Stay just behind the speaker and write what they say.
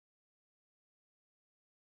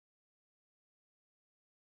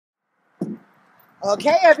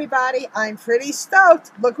Okay, everybody, I'm pretty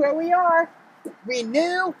stoked. Look where we are.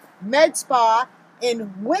 Renew Med Spa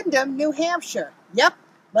in Windham, New Hampshire. Yep,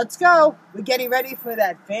 let's go. We're getting ready for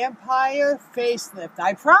that vampire facelift.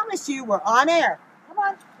 I promise you, we're on air. Come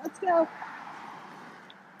on, let's go.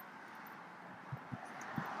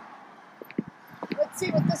 Let's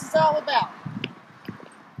see what this is all about.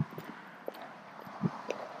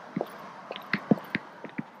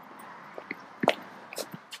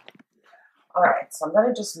 All right, so I'm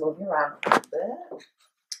going to just move you around a little bit.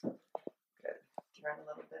 Good. Around a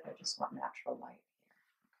little bit. I just want natural light here.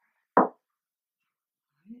 All right,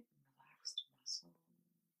 relaxed muscles.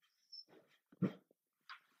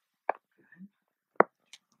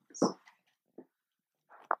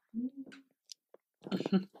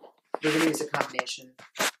 Good. We're going to use a combination,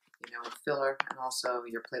 of filler and also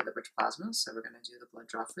your platelet-rich plasma. So we're going to do the blood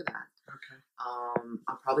draw for that. Okay.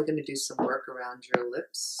 I'm probably going to do some work around your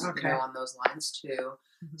lips, on those lines too.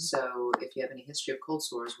 Mm-hmm. So if you have any history of cold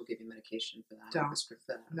sores, we'll give you medication for that. Don't. For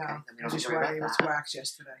that. No, okay? I just was waxed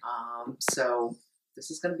yesterday. So this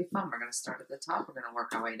is going to be fun. We're going to start at the top. We're going to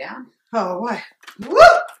work our way down. Oh, what? Woo!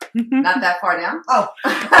 Not that far down. Oh.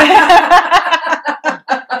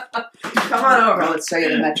 Come on over. Let's show you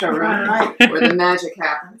the metro room, right, where the magic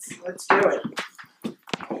happens. Let's do it.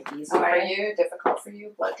 Easy for you, difficult for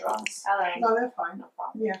you, blood draws. All right. No, that's fine. No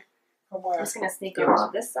problem. Yeah. I'm just going to sneak over to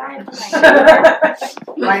this side.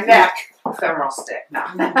 My neck. Femoral stick. No.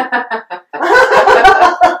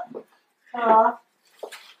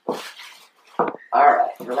 All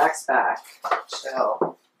right. Relax back.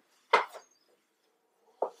 Chill.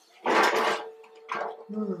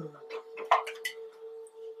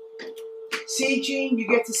 See, Gene, you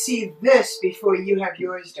get to see this before you have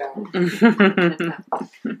yours done. Let's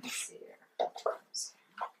see here.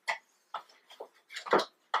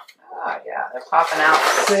 Oh, yeah, they're popping out.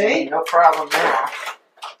 See? No problem there.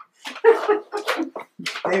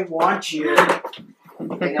 They want you.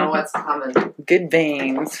 They know what's coming. Good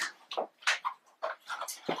veins. All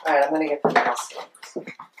right, I'm going to get the nails.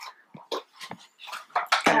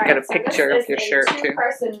 I've got a picture of your shirt too.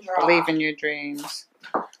 Draw. Believe in your dreams.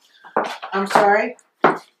 I'm sorry?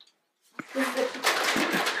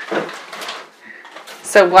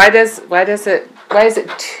 So why is it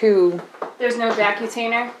two? There's no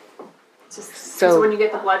vacutainer. So when you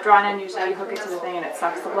get the blood drawn in, usually you hook it to the thing and it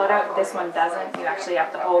sucks the blood out. This one doesn't. You actually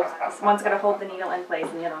have to hold. One's going to hold the needle in place,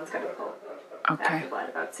 and the other one's going to hold back the blood.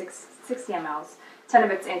 About 60 mLs. 10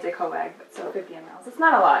 of it's anti-coag, so 50 mLs. It's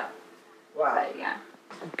not a lot. Wow. But yeah.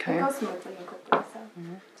 Okay. It goes smoothly and quickly. So.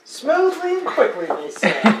 Smoothly and quickly, they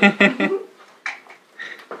say.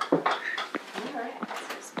 Alright.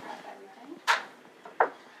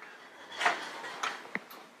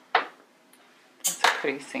 That's a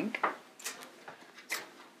pretty sink.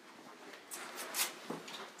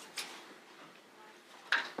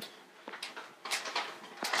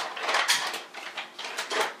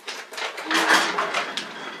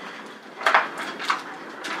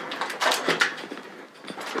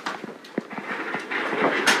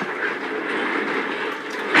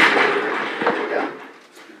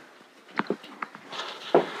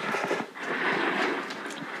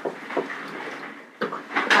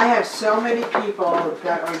 I have so many people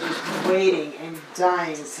that are just waiting and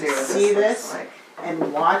dying to see this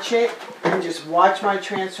and watch it and just watch my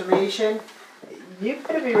transformation. You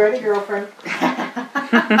better be ready, girlfriend.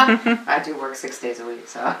 I do work 6 days a week,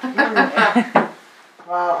 so.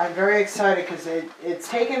 Well, I'm very excited because it's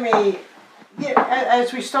taken me,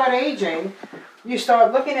 as we start aging, you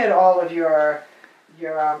start looking at all of your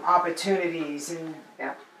opportunities and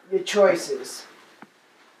your choices.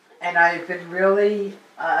 And I've been really,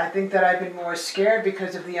 I think that I've been more scared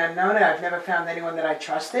because of the unknown. And I've never found anyone that I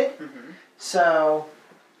trusted. Mm-hmm. So,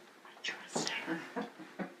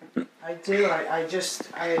 I do. I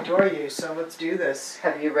adore you. So let's do this.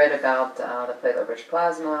 Have you read about the platelet-rich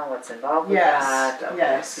plasma? What's involved with that? Okay.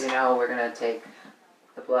 Yes. So, we're going to take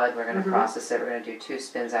the blood. We're going to process it. We're going to do 2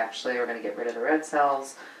 spins, actually. We're going to get rid of the red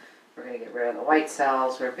cells. We're going to get rid of the white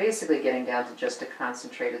cells. We're basically getting down to just a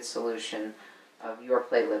concentrated solution of your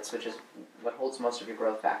platelets, which is what holds most of your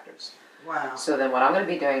growth factors. Wow. So then what I'm going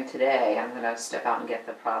to be doing today, I'm going to step out and get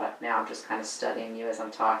the product now. I'm just kind of studying you as I'm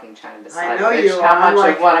talking, trying to decide how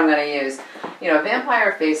much of what I'm going to use.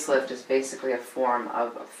 Vampire facelift is basically a form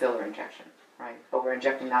of a filler injection, right? But we're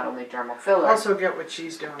injecting not only dermal filler. Also get what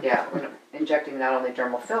she's doing. Yeah, we're injecting not only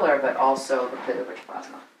dermal filler, but also the platelet-rich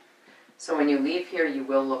plasma. So when you leave here, you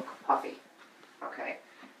will look puffy, okay,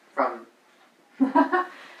 from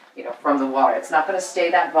from the water. It's not going to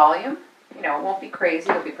stay that volume. It won't be crazy.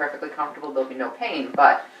 It'll be perfectly comfortable. There'll be no pain.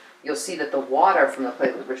 But you'll see that the water from the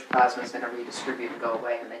platelet-rich plasma is going to redistribute and go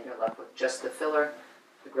away, and then you're left with just the filler,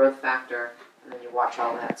 the growth factor, and then you watch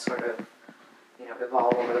all that sort of, you know,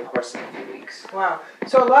 evolve over the course of a few weeks. Wow.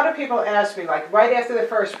 So a lot of people ask me, like, right after the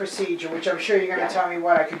first procedure, which I'm sure you're going to tell me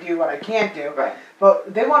what I can do, what I can't do. Right.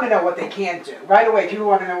 But they want to know what they can't do. Right away, people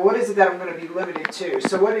want to know, what is it that I'm going to be limited to?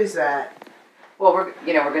 So what is that? Well, we're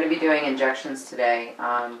going to be doing injections today.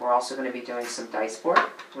 We're also going to be doing some Dysport,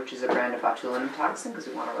 which is a brand of botulinum toxin, because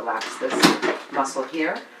we want to relax this muscle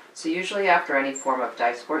here. So usually after any form of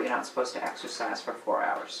Dysport, you're not supposed to exercise for 4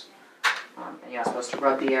 hours. And you're not supposed to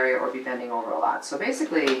rub the area or be bending over a lot. So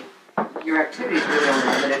basically, your activity is really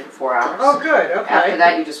only limited for 4 hours. Oh, good. Okay. After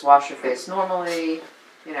that, you just wash your face normally,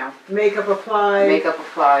 you know. Makeup applied. Makeup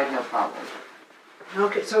applied, no problem.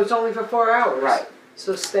 Okay, so it's only for 4 hours. Right.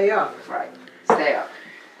 So stay up. Right. Stay up.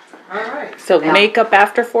 All right. So Now, makeup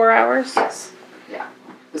after 4 hours? Yes. Yeah.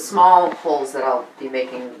 The small holes that I'll be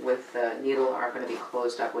making with the needle are going to be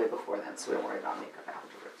closed up way before then, so we don't worry about makeup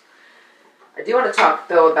afterwards. I do want to talk,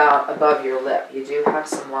 though, about above your lip. You do have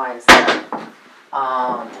some lines there.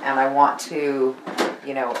 And I want to,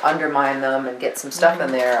 you know, undermine them and get some stuff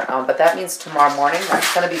in there. But that means tomorrow morning,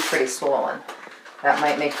 that's going to be pretty swollen. That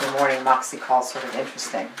might make your morning Moxie call sort of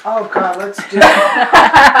interesting. Oh, God, let's do it.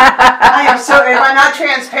 I am so, am I not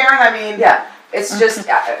transparent? I mean. Yeah, it's just,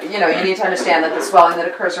 you know, you need to understand that the swelling that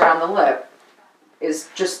occurs around the lip is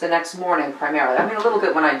just the next morning primarily. I mean, a little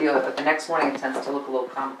bit when I do it, but the next morning it tends to look a little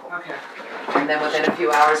comical. Okay. And then within a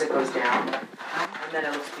few hours it goes down. And then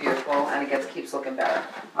it looks beautiful and it keeps looking better.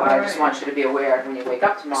 But I just want you to be aware when you wake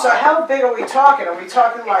up tomorrow. So how big are we talking? Are we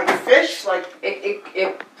talking like fish? Like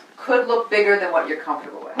it could look bigger than what you're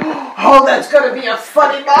comfortable with. Oh, that's going to be a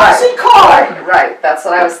funny Moxie card! Right, that's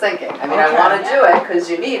what I was thinking. I mean, I want to do it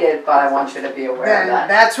because you need it, but I want you to be aware of that.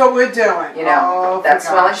 That's what we're doing. You know, that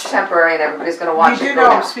swelling's temporary and everybody's going to watch it. You do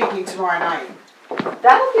know I'm speaking tomorrow night.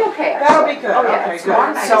 That'll be okay, actually. That'll be good. Oh, yeah. Okay,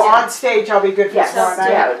 good. So on stage I'll be good for tomorrow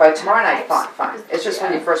night? Yeah, by tomorrow night, fine. It's just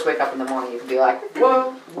when you first wake up in the morning, you can be like,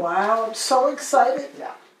 whoa. Wow, I'm so excited.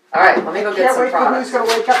 Yeah. All right, let me go get some products. Can't wait for who's going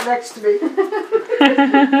to wake up next to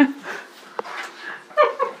me.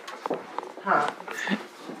 Huh.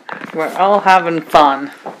 We're all having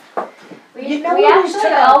fun. We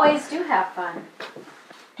actually always do have fun.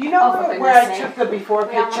 Do you know where I took the before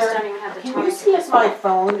picture? Can you see if my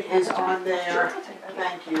phone is on there?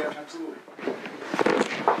 Thank you. Absolutely.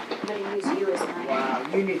 I'm going to use you as mine. Wow,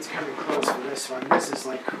 you need to come in close for this one. This is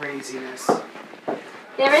like craziness.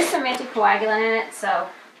 There is some anticoagulant in it, so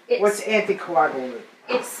it's... What's anticoagulant?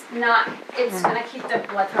 It's not... It's going to keep the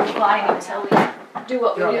blood from clotting until we do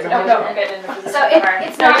what we need to do. So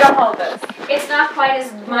it's not... don't hold this. It's not quite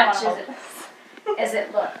as much as it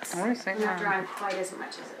looks. What is I'm not drawing quite as much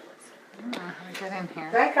as it looks. How do I get in here?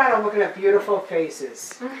 Thank God I'm looking at beautiful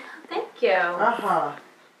faces. Thank you. Uh-huh.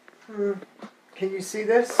 Can you see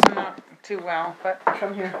this? Not too well, but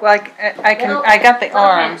Come here. well, I got the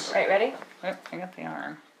arm. Right, ready? Oh, I got the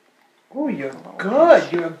arm. Oh, you're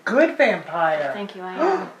good. You're a good vampire. Thank you, I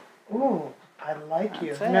am. Ooh, I like you.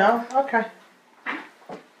 That's it. No? Okay.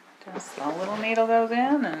 Just a little needle goes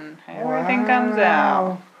in and everything comes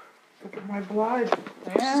out. Look at my blood.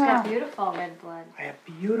 She's got beautiful red blood. I have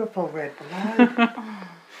beautiful red blood.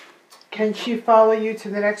 Can she follow you to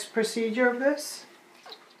the next procedure of this?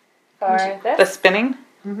 For The this? spinning?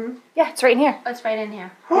 Mm-hmm. Yeah, it's right in here. Oh, it's right in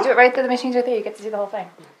here. You do it right through the machines right there. You get to see the whole thing.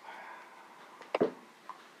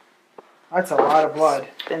 That's a lot of blood.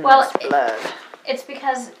 Spin Well, this blood. It's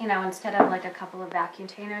because, you know, instead of like a couple of vacuum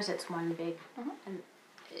containers, it's one big. And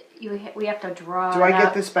we have to draw Do I it get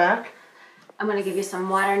out. this back? I'm going to give you some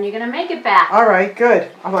water and you're going to make it back. All right,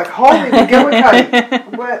 good. I'm like, holy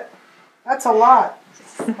McGillicuddy. What? That's a lot.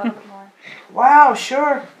 Just a little bit more. Wow,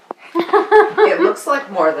 sure. It looks like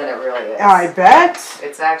more than it really is. I bet.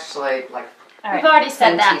 It's actually like All We've right. already said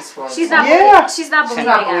 10 that. teaspoons. She's not. Yeah. She's not She's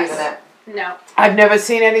believing not believing us. it. No. I've never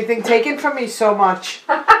seen anything taken from me so much.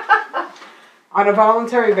 On a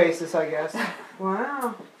voluntary basis, I guess.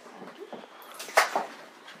 Wow.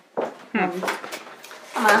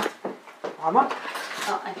 Mama. Mama?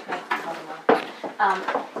 Oh, I tried to hold them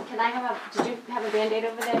up. Can I have did you have a Band-Aid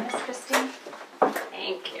over there, Miss Christine?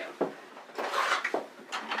 Thank you.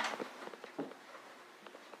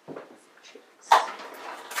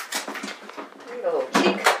 Need a little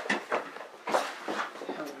cheek.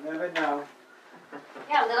 You'll never know.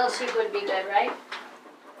 Yeah, a little cheek would be good, right?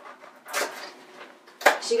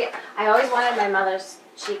 I always wanted my mother's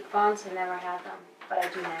cheekbones. I never had them, but I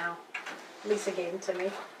do now. Lisa gave them to me.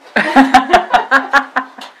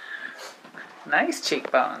 Nice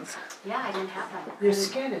cheekbones. Yeah, I didn't have them. Your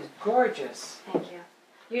skin is gorgeous. Thank you.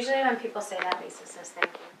 Usually when people say that, Lisa says thank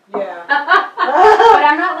you. Yeah. But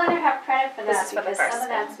I'm not willing to have credit for This that is for the because first some of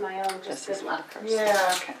spin. that's my own just good luck.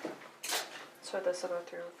 Yeah. Okay. So this will go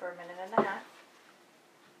through for a minute and a half.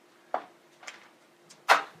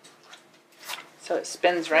 So it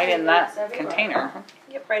spins right in that container. Huh?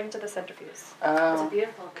 Yep, right into the centrifuge. It's Oh. a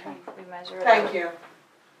beautiful thing. We measure it Thank out. you.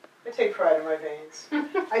 I take pride in my veins.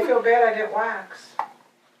 I feel bad I didn't wax. Oh,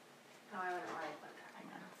 I wouldn't worry about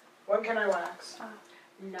that. When can I wax?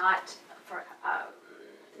 Not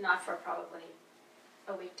for probably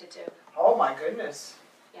a week to 2. Oh my goodness.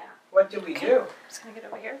 Yeah. What do we do? I'm just gonna get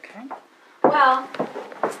over here. Okay. Well,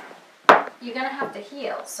 you're gonna have to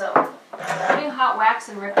heal, so putting hot wax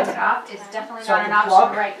and ripping it off is definitely So not an you option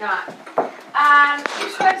plug? right now. You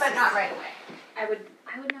could, but not right away. I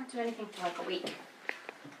would not do anything for like a week.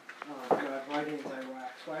 Oh God, why didn't I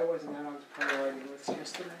wax? Why wasn't that on the priority list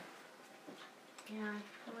yesterday? Yeah,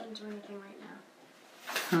 I wouldn't do anything right now.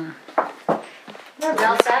 No, You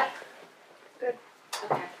all set? Good.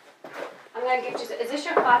 Okay. I'm gonna get you. Is this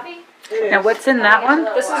your coffee? it is. Now what's in that one?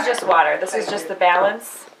 This is just water. This is just the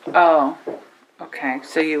balance. Oh. Okay.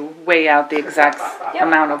 So you weigh out the exact Yep.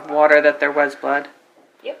 amount of water that there was blood.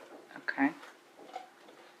 Yep. Okay.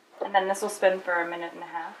 And then this will spin for a minute and a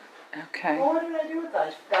half. Okay. Well, what did I do with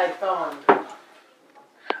that phone?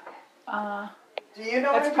 Do you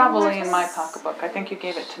know? It's what I probably did with in my it? pocketbook. I think you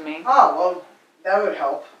gave it to me. Oh well, that would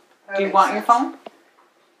help. That Do you makes want your sense. phone?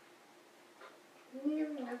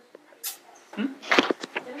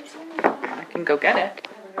 I can go get it.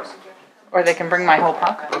 Or they can bring my whole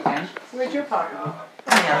pocketbook in. Where's your pocketbook?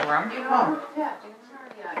 In the other room. Oh,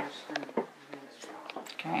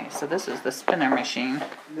 Okay, so this is the spinner machine.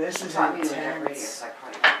 this is Taught me to have radio, intense. so I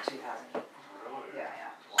probably got 2000.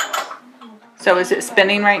 Yeah. So is it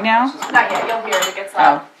spinning right now? Not yet. You'll hear it. It gets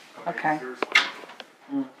loud. Oh, okay.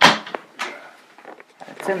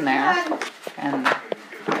 It's in there, and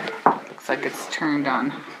looks like it's turned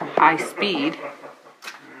on high speed.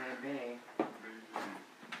 Maybe.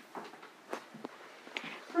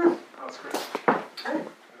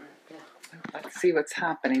 Let's see what's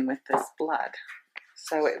happening with this blood.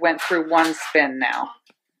 So it went through one spin now,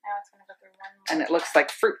 Now it's gonna go through one more. and it looks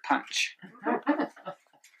like fruit punch.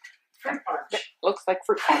 Fruit punch. Looks like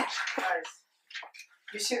fruit punch. Nice.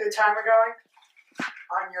 You see the timer going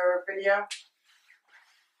on your video?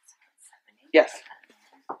 Yes.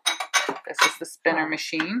 This is the spinner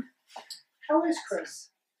machine, How is Chris?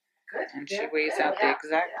 Good. and she weighs out the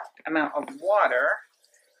exact amount of water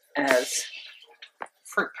as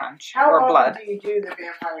fruit punch How or often blood. do you do the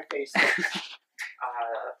vampire face?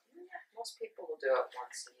 Most people will do it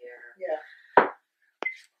once a year. Yeah,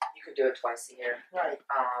 You could do it twice a year. right.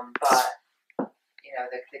 But you know,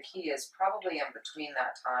 the key is probably in between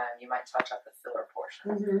that time you might touch up the filler portion.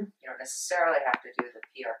 Mm-hmm. You don't necessarily have to do the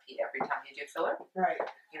PRP every time you do filler. Right.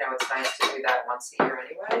 You know, it's nice to do that once a year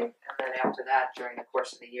anyway, and then after that, during the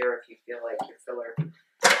course of the year, if you feel like your filler,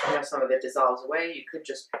 you know, some of it dissolves away, you could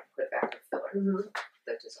just put back the filler Mm-hmm.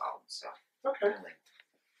 that dissolved. So, Okay.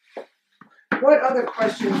 What other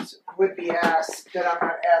questions would be asked that I'm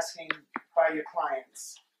not asking by your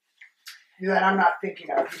clients? That I'm not thinking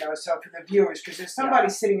of, you know, so for the viewers, because there's somebody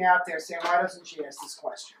sitting out there saying, why doesn't she ask this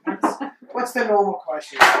question? What's the normal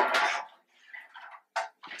question?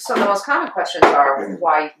 so the most common questions are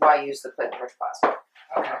why use the platelet-rich plasma?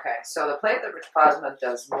 Okay. Okay, so the platelet-rich plasma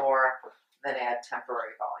does more than add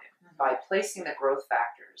temporary volume. By placing the growth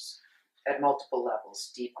factors at multiple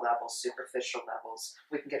levels, deep levels, superficial levels,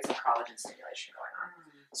 we can get some collagen stimulation going on.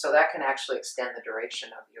 So that can actually extend the duration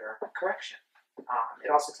of your correction. It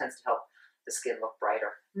also tends to help the skin look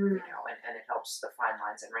brighter, you know, and it helps the fine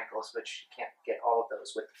lines and wrinkles, which you can't get all of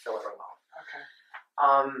those with the filler alone.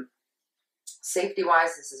 Okay.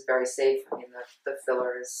 Safety-wise, this is very safe. I mean, the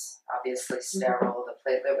filler is obviously sterile. The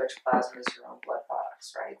platelet-rich plasma is your own blood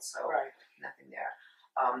products, right? So Right. nothing there.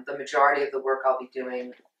 The majority of the work I'll be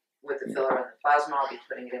doing with the filler and the plasma, I'll be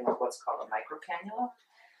putting it in with what's called a microcannula.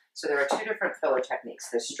 So there are two different filler techniques.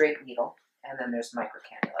 There's straight needle, and then there's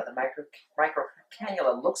microcannula. The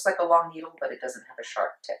microcannula looks like a long needle, but it doesn't have a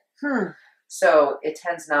sharp tip. So it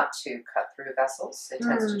tends not to cut through vessels. It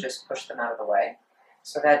tends to just push them out of the way.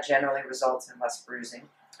 So that generally results in less bruising.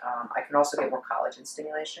 I can also get more collagen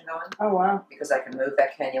stimulation going Oh, wow. because I can move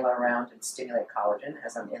that cannula around and stimulate collagen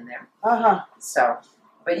as I'm in there. Uh-huh. So,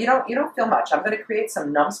 but you don't feel much. I'm going to create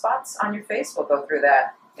some numb spots on your face. We'll go through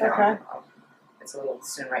that. You know, Okay. it's a little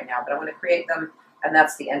soon right now, but I'm going to create them, and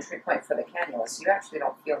that's the entry point for the cannula. So you actually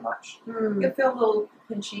don't feel much. You'll feel a little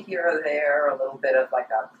pinchy here or there, a little bit of like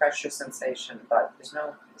a pressure sensation, but this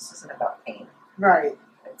isn't about pain. Right.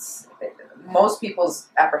 most people's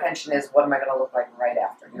apprehension is, what am I going to look like right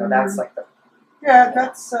after? You know, that's like the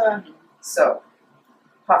that's so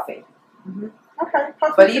puffy. okay.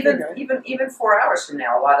 Puffy But should be good. even 4 hours from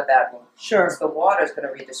now, a lot of that will, Sure. because the water is going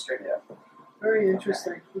to redistribute. Very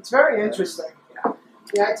interesting. Okay. It's very interesting.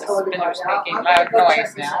 Yeah, I tell everybody. Spinner's making loud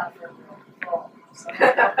noise now.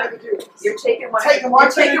 You're taking one. Taking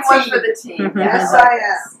one for the team. Yes, I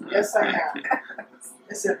am. Yes, I am.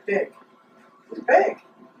 It's a big. It's big.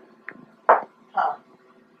 Huh.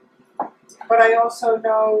 But I also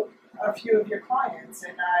know a few of your clients,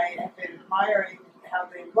 and I have been admiring how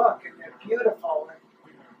they look, and they're beautiful and,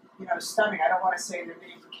 you know, stunning. I don't want to say they're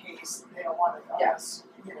being case they don't want it. Yes.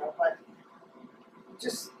 You know, but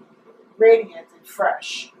just radiant and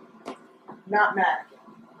fresh, not mannequin.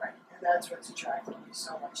 Right. And that's what's attracting me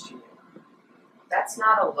so much to you. That's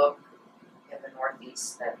not a look in the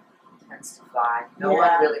Northeast that tends to fly. No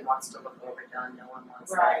one really wants to look overdone. No one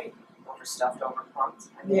wants like overstuffed, overpumped.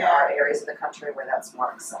 I mean, there are areas of the country where that's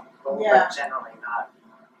more acceptable, but generally not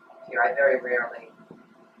here. I very rarely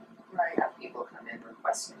have people come in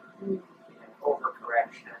requesting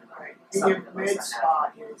overcorrection. Right. And your mid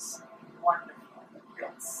spot is wonderful.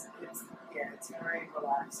 It's very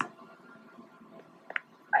relaxing.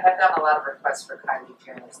 I have gotten a lot of requests for Kylie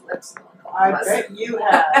Jenner's lips. I bet you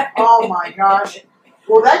have. Oh my gosh.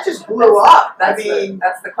 Well, that just blew up. That's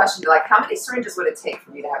the question. Like, how many syringes would it take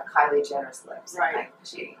for me to have Kylie Jenner's lips? Right. Like,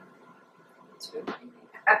 gee.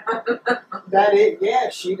 That is, yeah,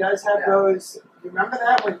 she does have those. Remember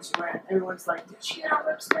that when everyone's like, did she have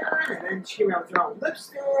lips done? And then she came out with her own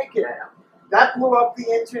lipstick. And that blew up the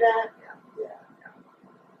internet.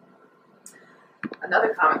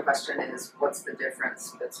 Another common question is, what's the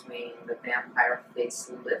difference between the vampire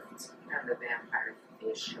facelift and the vampire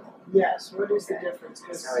facial? Yes, what is the difference?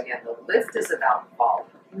 So again, the lift is about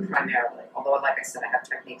volume, primarily. Although, like I said, I have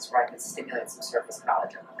techniques where I can stimulate some surface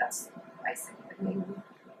collagen. That's icing technique.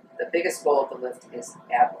 The biggest goal of the lift is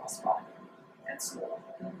add loss volume and smooth.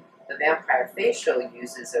 The vampire facial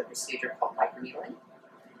uses a procedure called microneedling.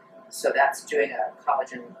 So that's doing a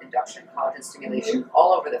collagen induction, collagen stimulation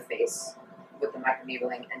all over the face with the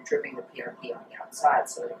microneedling and dripping the PRP on the outside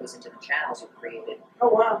so that it goes into the channels you've created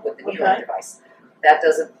with the needling device. That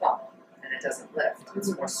doesn't plump and it doesn't lift.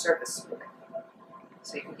 It's more surface smoothing.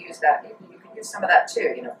 So you can use that. You can use some of that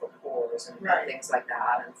too, you know, for pores and things like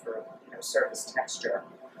that, and for surface texture.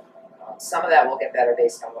 Some of that will get better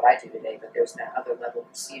based on what I do today, but there's that other level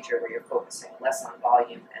procedure where you're focusing less on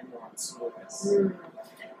volume and more on smoothness.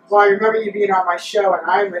 Well, I remember you being on my show, and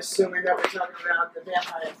I'm assuming that we're talking about the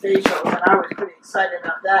vampire facial, and I was pretty excited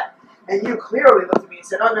about that. And you clearly looked at me and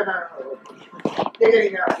said, "Oh no. You're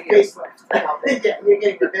getting a facelift. Yeah, you're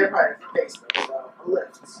getting the vampire facelift, so a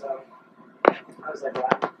lift." So I was like,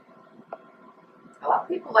 "Wow." A lot of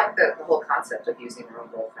people like the whole concept of using their own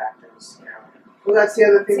growth factors. You know. Well, that's the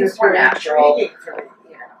other thing that's more very natural intriguing for me.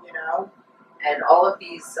 You know. And all of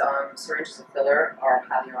these syringes of filler are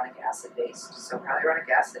hyaluronic acid based. So hyaluronic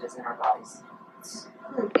acid is in our bodies. It's,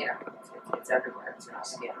 it's everywhere. It's in our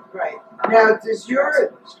skin. Right. Now,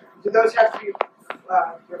 do those have to be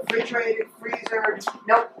refrigerated, freezer?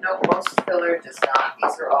 Nope. Most filler does not.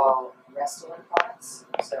 These are all Restylane products.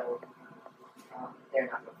 So they're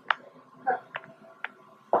not refrigerated.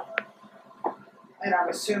 And I'm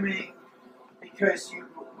assuming because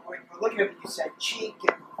when you were looking at them, you said cheek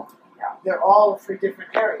and they're all for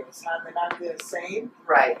different areas, huh? They're not the same?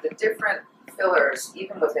 Right. The different fillers,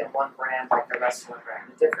 even within one brand, like the Restylane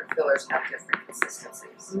brand, the different fillers have different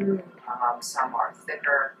consistencies. Some are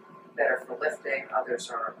thicker, better for lifting. Others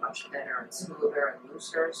are much thinner and smoother and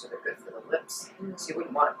looser, so they're good for the lips. So you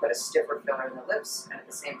wouldn't want to put a stiffer filler in the lips, and at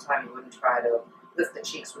the same time, you wouldn't try to lift the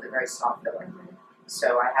cheeks with a very soft filler.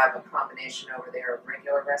 So I have a combination over there of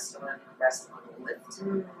regular Restylane Lift,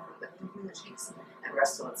 lifting the cheeks, and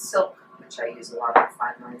Restylane Silk, which I use a lot on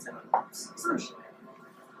fine lines and on lips, especially.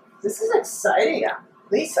 This is exciting,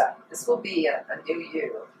 Lisa. This will be a new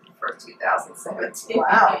you for 2017.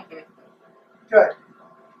 Wow. Good.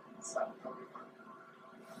 So,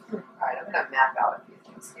 all right, I'm going to map out a few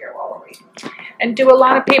things here while we're waiting. And do a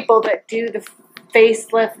lot of people that do the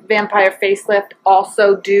facelift, vampire facelift,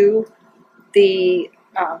 also do the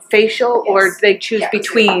facial, or do they choose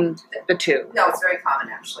between the two? No, it's very common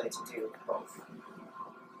actually to do both.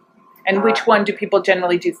 And which one do people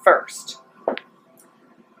generally do first?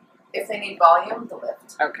 If they need volume, the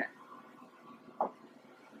lift. Okay. All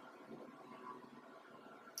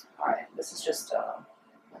right, this is just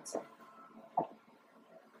one second.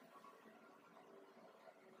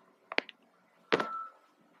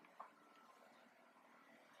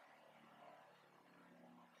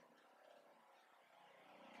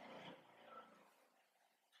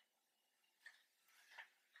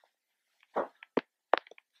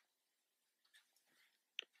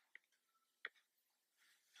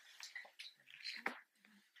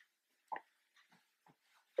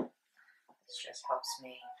 just helps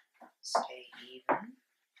me stay even.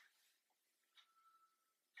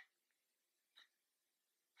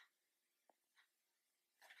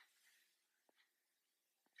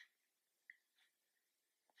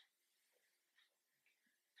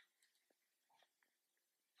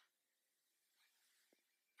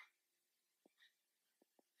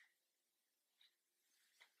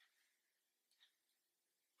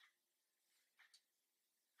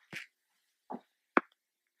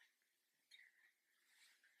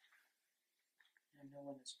 No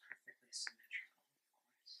one is perfectly symmetrical,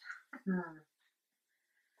 of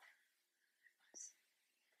course.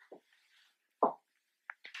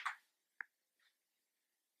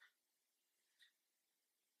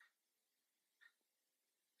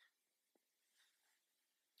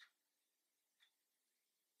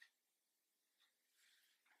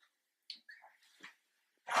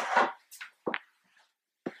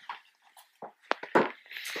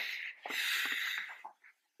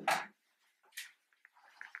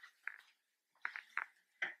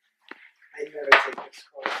 I never take this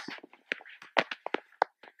course.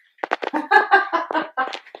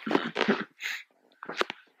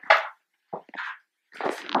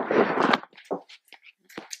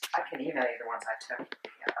 I can email you the ones I took.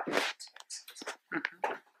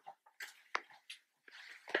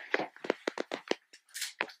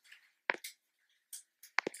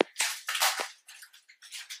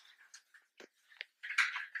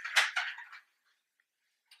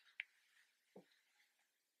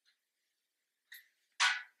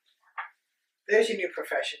 There's your new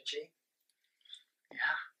profession, G. Yeah.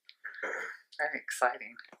 Very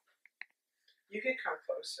exciting. You could come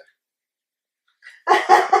closer.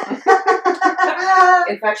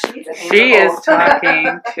 In fact, she needs a hand. She is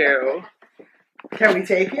talking to. Can we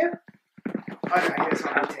tape you? Oh no, here's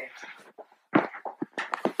one we taped.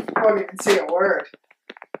 Won't even say a word.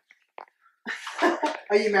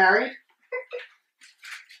 Are you married?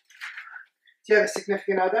 Do you have a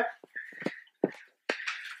significant other?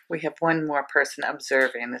 We have one more person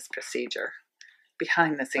observing this procedure.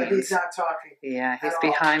 Behind the scenes. But he's not talking. Yeah, he's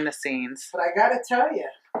behind the scenes. But I gotta tell you,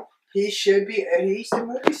 he should be. He's a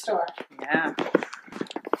movie star. Yeah.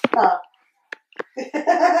 Huh.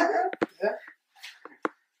 Yeah.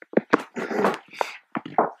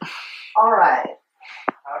 All right.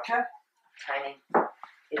 Okay. Tiny,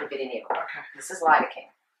 itty bitty needle. Okay. This is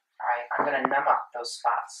lidocaine. All right. I'm going to numb up those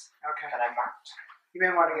spots Okay. that I marked. You may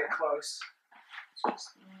want to get close. Just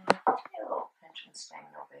a little pinch and sting,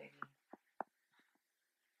 no baby.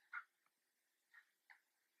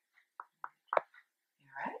 You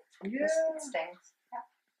all right? Yeah. It stings. Yeah.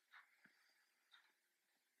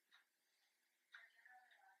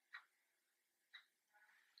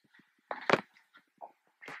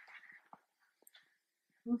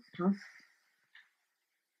 Mm-hmm.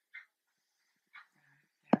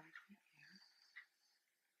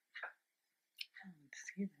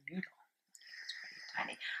 See the needle.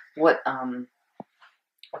 Tiny.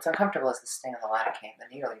 What's uncomfortable is the sting of the lidocaine. The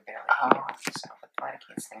needle you barely feel. So the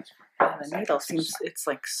lidocaine stings. Yeah, the needle seems, it's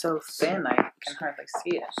like so thin, I can hardly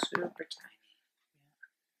see it. Super tiny.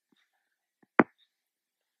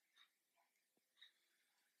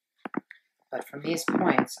 But from these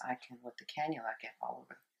points, I can, with the cannula, get all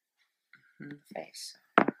over the face.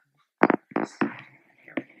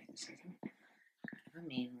 Here we go. This is kind of a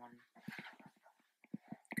mean one.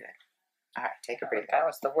 Good. All right, take a breather. That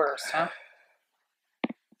was the worst, huh?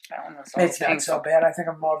 That one was It's not so bad. I think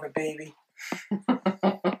I'm more of a baby.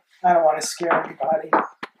 I don't want to scare anybody.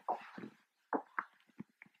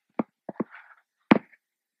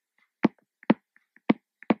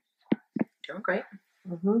 Doing great.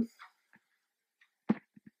 Mm-hmm.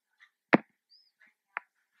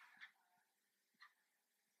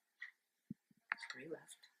 3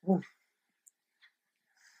 left. Mm.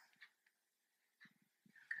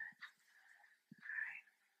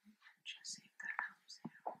 Just see if that helps you.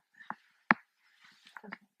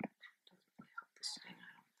 Doesn't really help the sting, I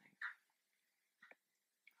don't think.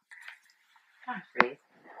 Okay. All right, breathe.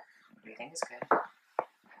 Breathing is good.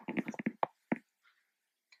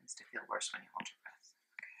 Tends to feel worse when you hold your breath.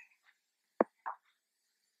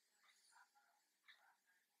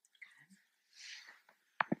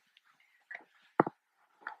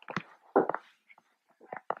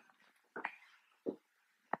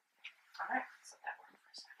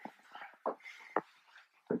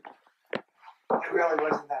 It really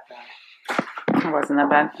wasn't that bad. It wasn't that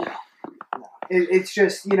bad? No. It's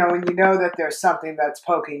just, you know, when you know that there's something that's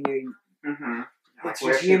poking you, it's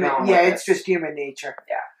just human. Yeah, it's just human nature.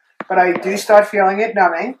 Yeah. But I do start feeling it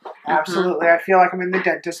numbing. Absolutely. I feel like I'm in the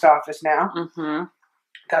dentist office now. Mm-hmm.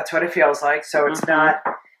 That's what it feels like. So it's not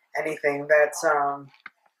anything that's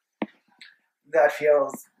that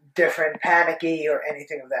feels different, panicky, or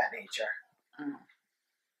anything of that nature.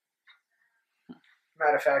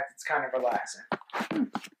 Matter of fact, it's kind of relaxing.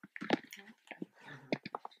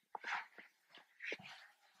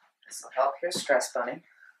 This will help your stress, bunny.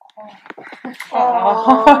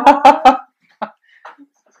 Oh.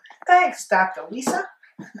 Thanks, Dr. Lisa.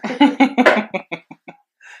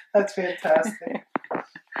 That's fantastic.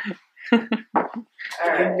 You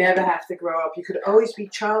never have to grow up. You could always be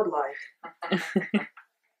childlike.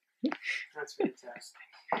 That's fantastic.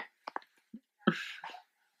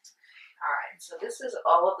 Alright, so this is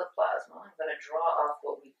all of the plasma. I'm going to draw off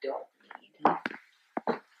what we don't need.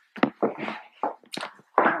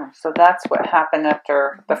 Oh, so that's what happened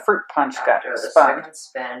after the fruit punch got After the spun. second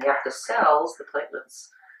spin, yep, the cells, the platelets,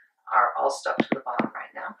 are all stuck to the bottom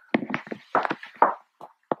right now. And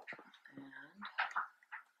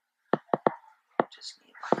just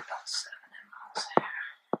need like about 7 mLs there.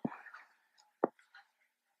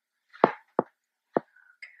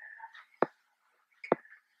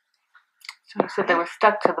 So you said they were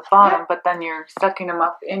stuck to the bottom, but then you're sucking them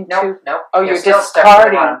up into... Nope. Oh, you're still stuck to the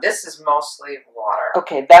discarding. bottom. This is mostly water.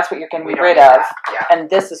 Okay, that's what you're getting We don't rid need of. that, yeah. And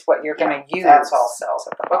this is what you're going to use. That's all cells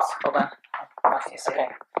at the bottom. Whoops, hold on. You see Okay,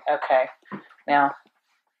 it? okay. Now,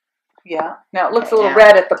 yeah. Now it looks a little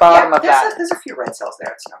red at the bottom of that. There's a few red cells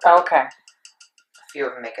there. It's no big deal. Okay, A few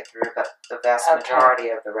of them make it through, but the vast Okay. majority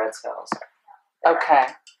of the red cells are there. okay.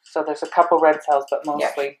 So there's a couple red cells, but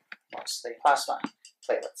mostly Mostly just plasma.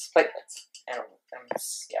 platelets. Platelets. And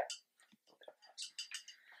yeah.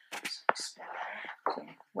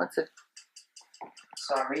 What's it?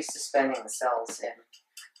 So I'm resuspending the cells in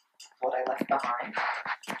what I left behind.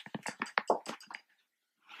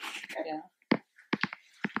 Yeah.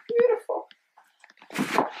 Beautiful.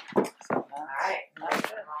 So Alright.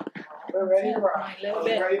 We're ready to rock. A little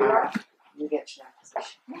bit. Ready to rock? You get your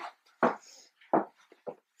position.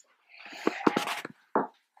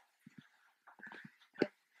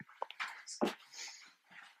 Am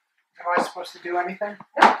I supposed to do anything?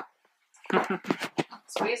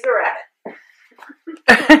 Squeeze the rabbit.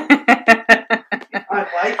 I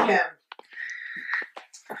like him.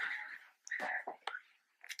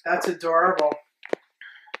 That's adorable.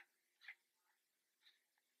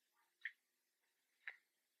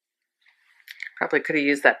 Probably could have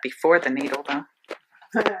used that before the needle, though.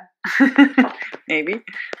 Maybe.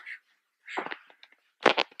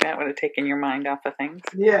 That would have taken your mind off of things.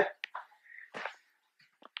 Yeah.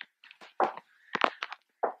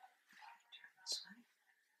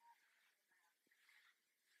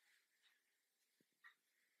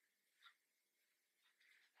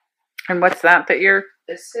 And what's that you're...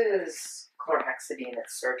 This is chlorhexidine.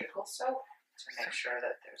 It's surgical soap to make sure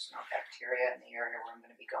that there's no bacteria in the area where I'm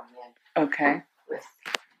going to be going in Okay. with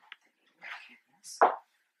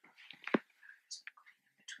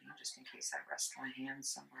between, just in case I rest my hands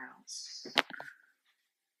somewhere else.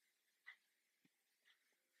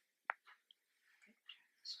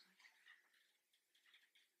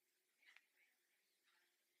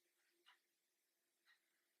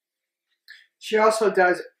 She also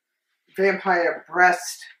does vampire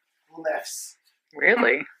breast lifts.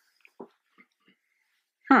 Really?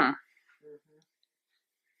 Hmm.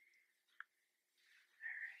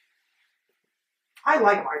 I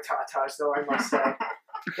like my tatas, though, I must say.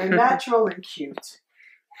 They're natural and cute.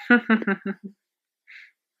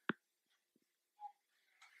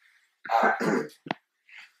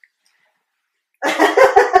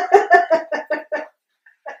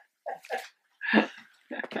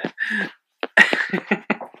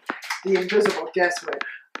 The invisible guest wig.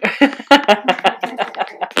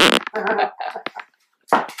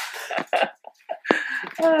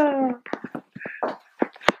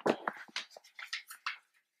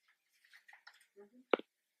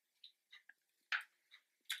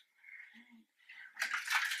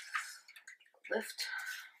 Lift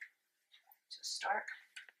to start.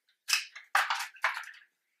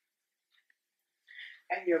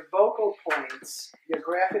 And your vocal points, your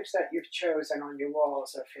graphics that you've chosen on your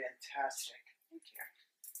walls are fantastic.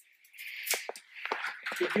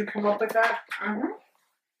 Thank Did you come up with that? you.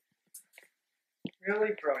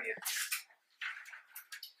 Really brilliant.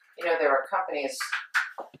 You know, there are companies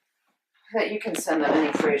that you can send them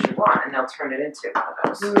any phrase you want and they'll turn it into one of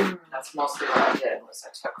those. That's mostly what I did, was I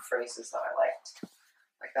took phrases that I liked,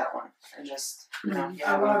 like that one, and just, you know,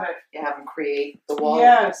 I love it. you have them create the wall,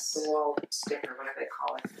 Yes. the wall sticker, whatever they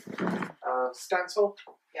call it. Stencil.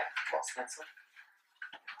 Yeah, wall stencil.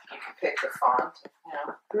 You can pick the font, you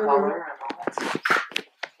know, color and all that stuff.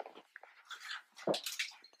 I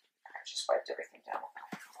just wiped everything down.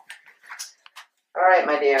 All right,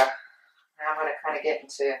 my dear. Now I'm going to kind of get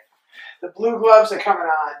into... The blue gloves are coming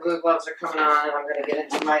on. Blue gloves are coming on, and I'm going to get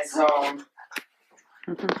into my zone.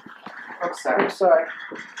 Oh, sorry. I'm sorry.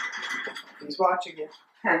 He's watching you.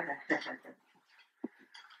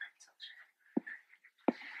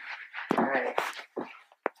 All right.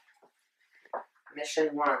 Mission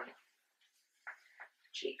 1.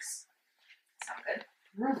 Cheeks. Sound good?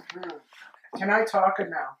 Mm-hmm. Can I talk or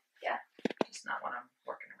no? Yeah. Just not when I'm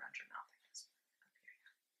working around your mouth.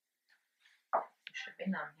 You should be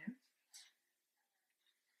numb here.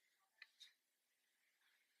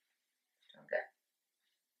 Doing good.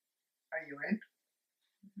 Are you in?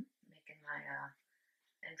 Making my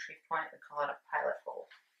entry point. We call it a pilot hole.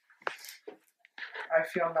 I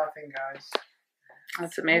feel nothing, guys.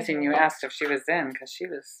 It's amazing you asked if she was in, because she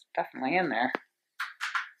was definitely in there.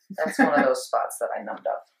 That's one of those spots that I numbed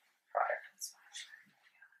up prior.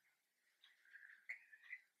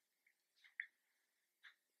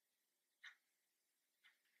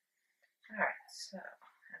 Alright, so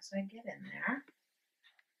as I get in there,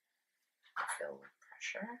 I feel the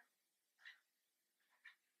pressure.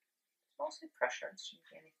 It's mostly pressure, it shouldn't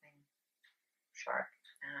be anything sharp.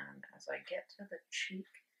 And as I get to the cheek,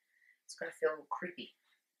 it's going to feel a little creepy.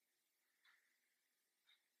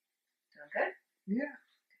 Doing good? Yeah.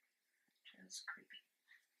 Just creepy.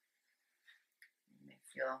 You may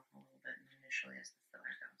feel a little bit initially as the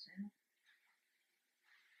filler goes in.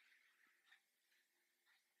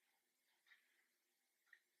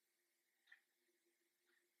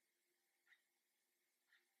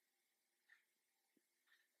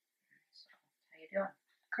 So, how you doing?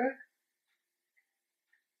 Good.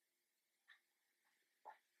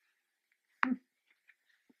 Kind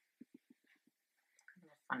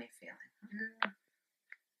of a funny feeling. Yeah.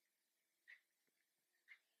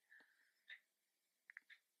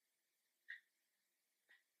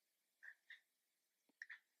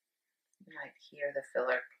 You might hear the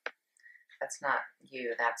filler. That's not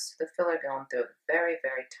you, that's the filler going through a very,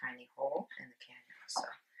 very tiny hole in the canyon. So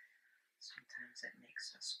sometimes it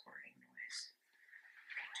makes a squirting noise.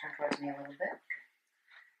 Okay, turn towards me a little bit.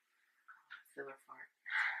 Filler fart.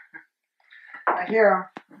 I hear him.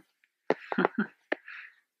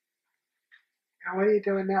 And what are you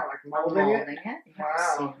doing now? Like molding it? Molding it. You Wow. have to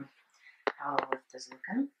see how the lift is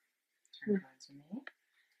looking. Turn towards me.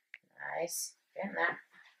 Nice. Getting there.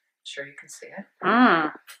 Sure you can see it.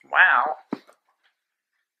 Wow.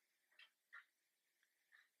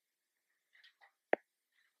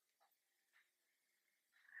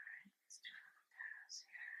 Let's do another pass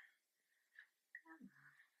here. Come on.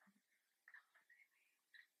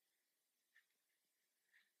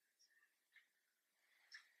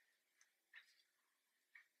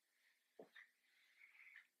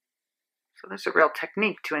 So there's a real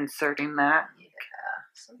technique to inserting that. Yeah.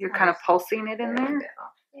 You're kind of pulsing it in there?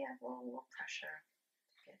 Yeah, a little pressure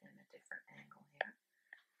to get in a different angle here.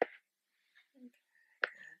 Okay,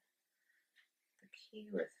 good. The key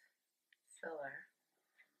with filler,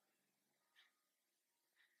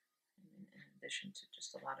 in addition to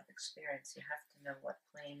just a lot of experience, you have to know what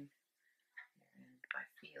plane you're in by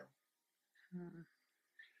feel.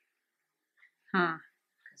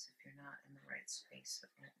 Because if you're not in the right space, it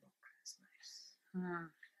won't look as nice.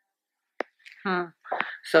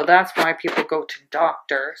 So that's why people go to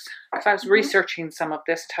doctors. Because I was researching some of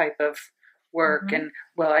this type of work, and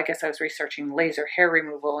well, I guess I was researching laser hair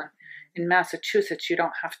removal. And in Massachusetts, you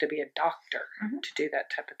don't have to be a doctor to do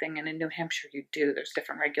that type of thing, and in New Hampshire, you do. There's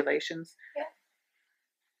different regulations. Yeah,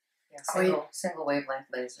 single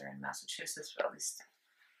wavelength laser in Massachusetts, but at least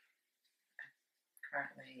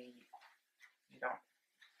currently you don't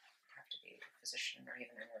have to be a physician or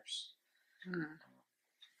even a nurse.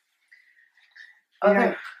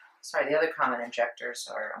 The other common injectors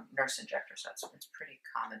are nurse injectors. It's pretty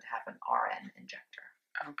common to have an RN injector.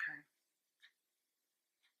 Okay.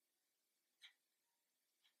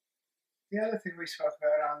 The other thing we spoke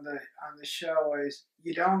about on the show was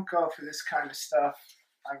you don't go for this kind of stuff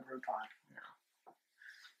on Groupon. No.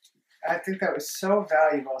 I think that was so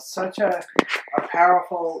valuable, such a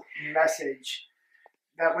powerful message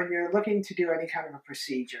that when you're looking to do any kind of a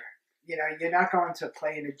procedure, you know, you're not going to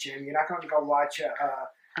play in a gym, you're not going to go watch a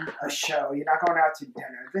show, you're not going out to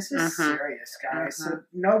dinner. This is serious, guys. So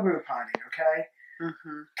no Grouponing, okay?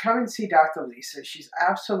 Come and see Dr. Lisa. She's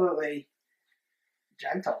absolutely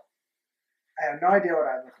gentle. I have no idea what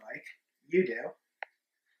I look like. You do.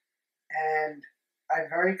 And I'm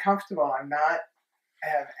very comfortable. I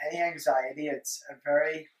have any anxiety. It's a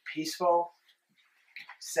very peaceful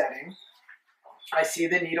setting. I see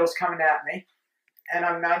the needles coming at me, and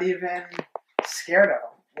I'm not even scared of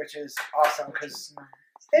them, which is awesome because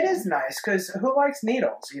It is nice because who likes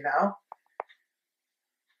needles, you know?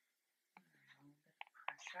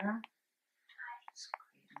 Pressure. Just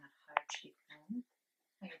creating that high cheekbone.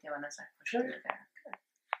 How you doing as I push through there? Good.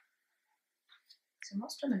 So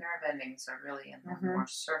most of the nerve endings are really in the more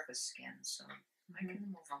surface skin, so I can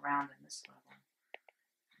move around in this level.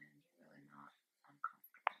 And you're really not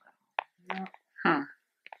uncomfortable at all. No.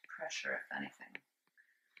 Pressure, if anything.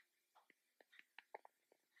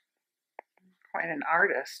 Quite an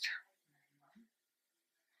artist.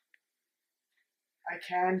 I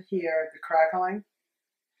can hear the crackling.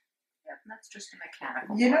 Yep, that's just a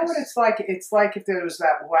mechanical You know noise. what it's like? It's like if there was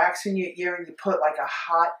that wax in your ear and you put like a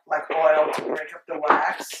hot oil to break up the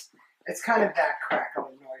wax. It's kind of that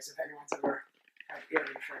crackling noise if anyone's ever had ear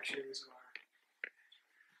infections or.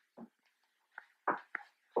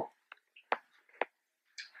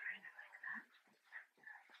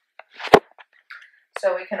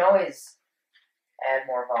 So we can always add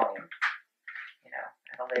more volume, you know,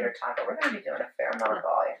 at a later time, but we're going to be doing a fair amount of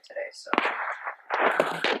volume today, so.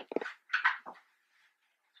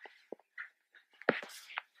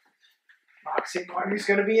 Boxing morning's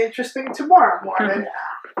going to be interesting tomorrow morning.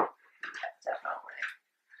 Yeah, definitely.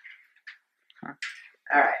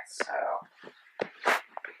 All right, so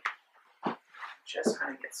just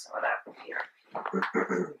going to get some of that here.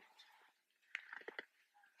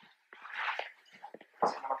 So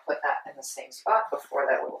I'm going to put that in the same spot before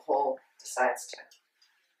that little hole decides to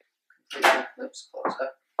completely, oops, close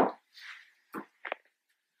up.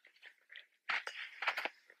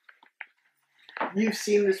 You've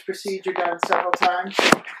seen this procedure done several times.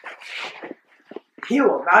 He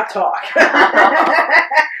will not talk.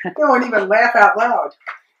 He won't even laugh out loud.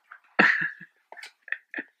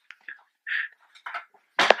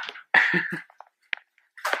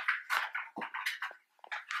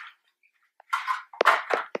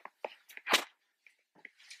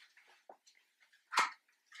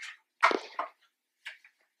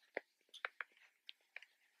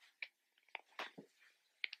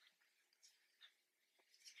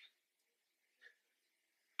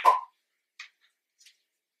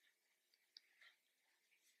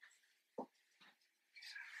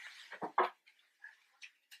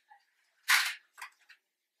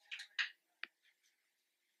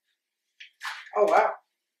 Oh, wow.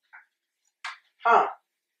 Huh.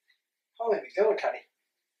 Holy McGillicuddy.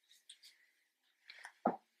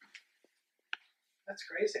 That's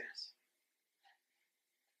craziness.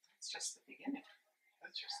 It's just the beginning.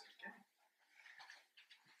 That's just the beginning.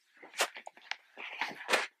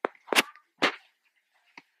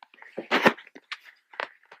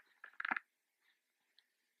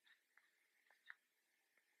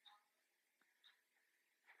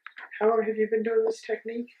 How long have you been doing this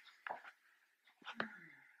technique? Probably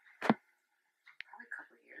a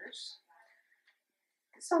couple of years.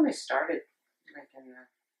 This only started like in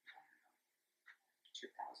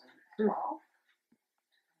 2012,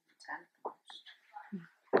 10 most.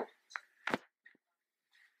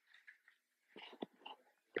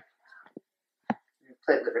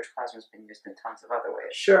 Platelet rich plasma has been used in tons of other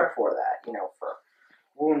ways before that, you know, for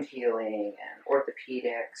wound healing and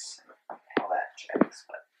orthopedics and all that jazz,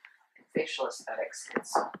 but in facial aesthetics,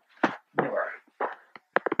 it's newer.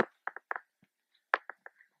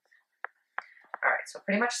 Alright, so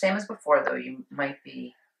pretty much same as before, though. You might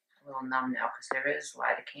be a little numb now because there is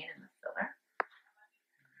lidocaine in the filler.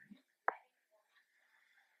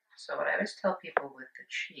 So what I always tell people with the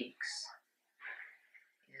cheeks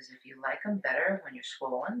is if you like them better when you're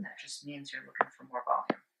swollen, that just means you're looking for more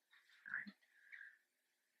volume. Alright.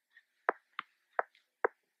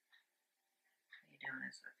 How you doing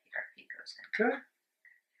as the PRP goes in? Good.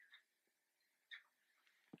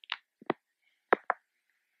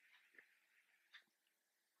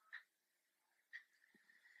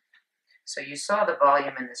 So you saw the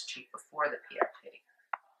volume in this cheek before the PRP,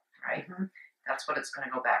 right? That's what it's going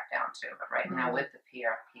to go back down to. But right now with the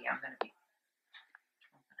PRP, I'm going to be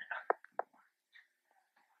pumping it up more.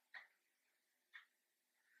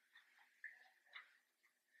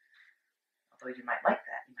 Although you might like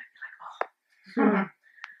that. You might be like, oh,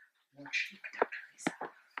 more cheek, Dr. Lisa.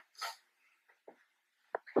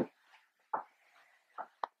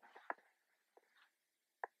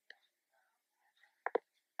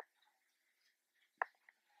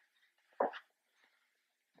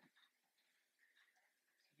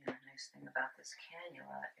 The nice thing about this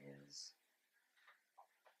cannula is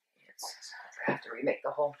I have to remake the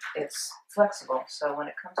hole. It's flexible, so when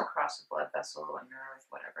it comes across a blood vessel, a nerve,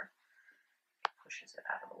 whatever, it pushes it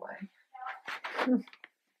out of the way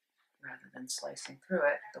rather than slicing through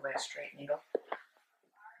it the way a straight needle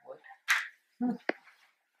would. Alright,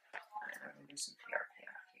 I'm going to do some PRP.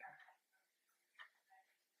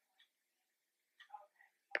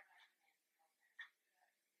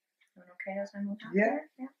 okay as I move out Yeah. there?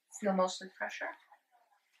 Yeah. Feel mostly pressure?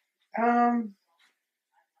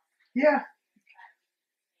 Yeah.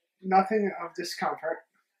 Nothing of discomfort.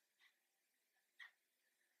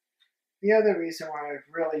 The other reason why I've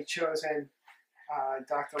really chosen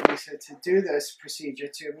Dr. Lisa to do this procedure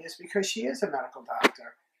to me is because she is a medical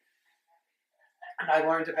doctor. And I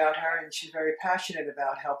learned about her, and she's very passionate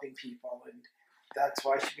about helping people, and that's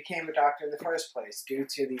why she became a doctor in the first place, due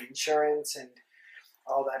to the insurance and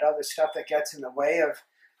all that other stuff that gets in the way of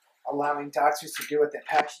allowing doctors to do what they're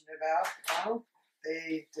passionate about. Well,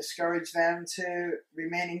 they discourage them to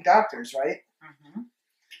remaining doctors, right? Mm-hmm.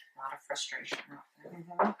 A lot of frustration out there.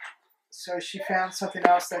 Mm-hmm. So she found something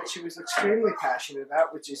else that she was extremely passionate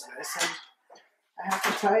about, which is this. And I have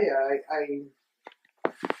to tell you,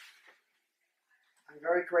 I'm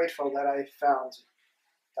very grateful that I found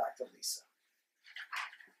Dr. Lisa.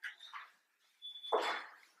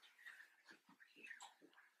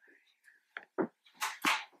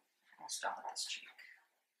 I'll start with this cheek.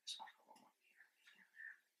 So I'll go up here.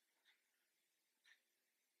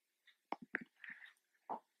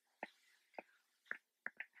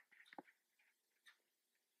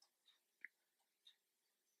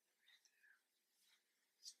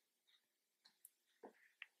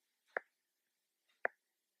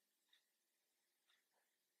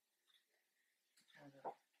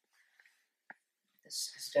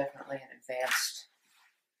 This is definitely an advanced,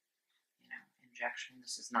 injection.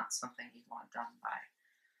 This is not something you want done by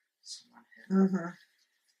someone who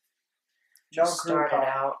just started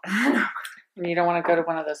out. You don't want to go to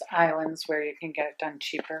one of those islands where you can get it done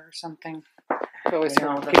cheaper or something. I've always The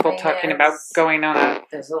heard people thing talking is, about going on a...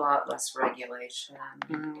 There's a lot less regulation,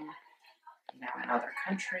 in other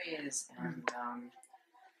countries, and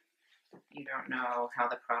you don't know how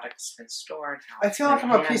the product's been stored. How I feel like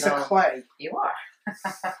I'm a piece of clay. You are.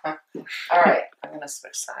 All right, I'm going to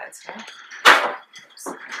switch sides now.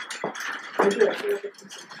 I do. I feel like a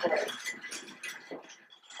piece of clay.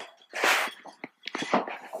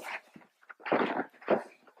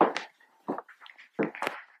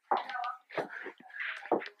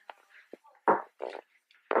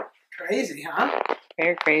 Crazy, huh?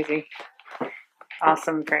 Very crazy.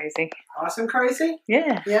 Awesome crazy. Awesome crazy?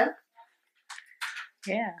 Yeah. Yeah?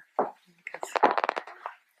 Yeah.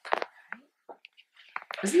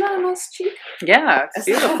 Isn't that a nice cheek? Yeah, it's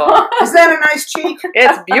beautiful. Is that a nice cheek?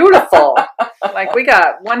 It's beautiful. Like, we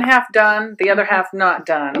got one half done, the other half not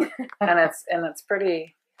done, and it's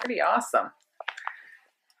pretty awesome.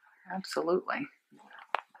 Absolutely.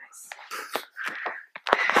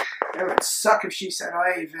 It would suck if she said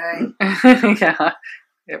Ave. Yeah,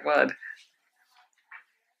 it would.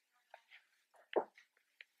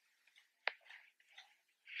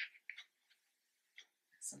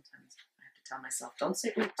 Sometimes I have to tell myself, don't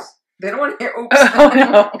say oops. They don't want to hear oops. Oh,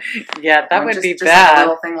 no. Yeah, that would be just bad. A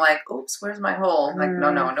little thing like, oops, where's my hole? I'm like,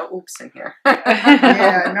 no oops in here.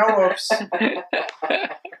 Yeah, no oops.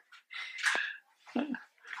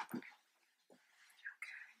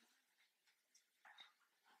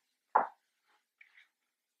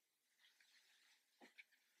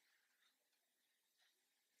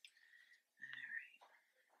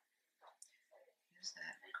 Here's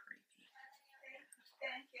that creepy.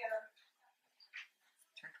 Thank you.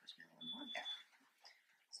 Turn towards me a little more. Yeah.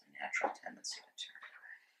 It's a natural tendency to turn.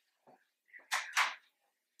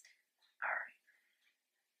 All right.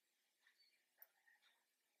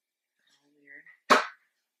 A little weird.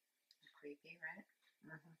 Creepy, right?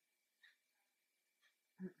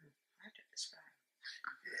 Hard to describe.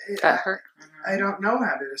 That hurt? I don't know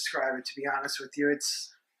how to describe it, to be honest with you.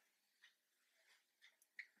 It's...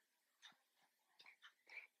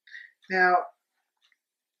 Now,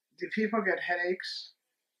 do people get headaches?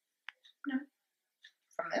 No.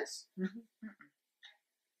 From this?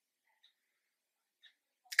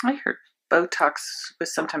 I heard Botox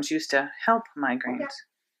was sometimes used to help migraines.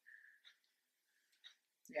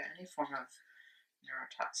 Yeah, any form of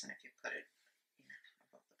neurotoxin, if you put it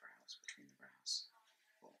above the brows, between the brows,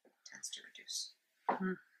 tends to reduce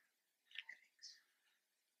headaches.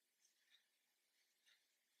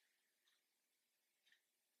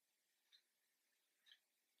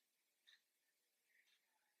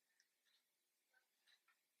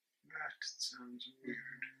 That sounds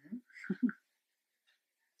weird.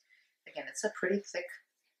 Again, it's a pretty thick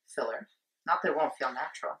filler. Not that it won't feel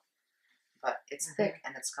natural, but it's thick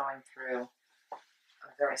and it's going through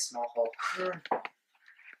a very small hole. And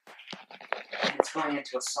it's going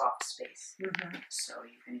into a soft space. So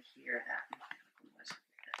you can hear that mechanical noise.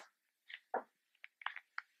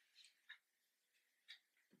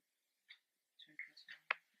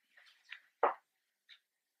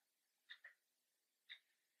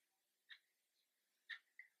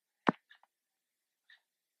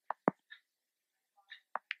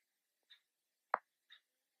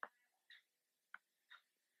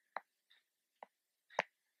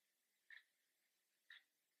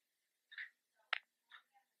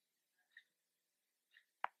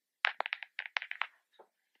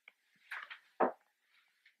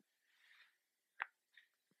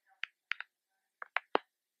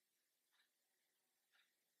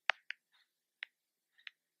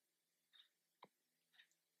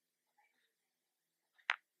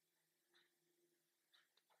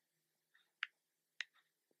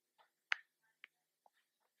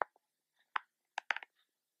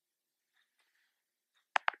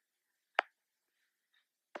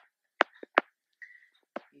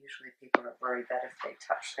 usually people are worried that if they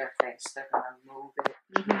touch their face, they're going to move it,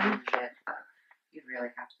 change it. You'd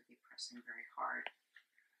really have to be pressing very hard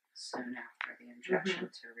soon after the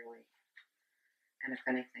injection to really, and if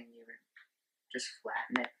anything, you would just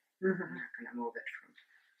flatten it. You're not going to move it from,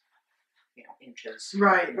 inches.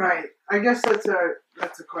 Right, right. I guess that's a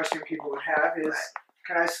question people would have is,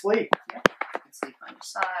 can I sleep? Yep. You can sleep on your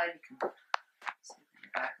side. You can sleep on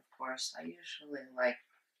your back, of course. I usually like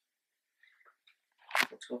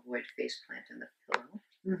people to avoid face plant in the pillow.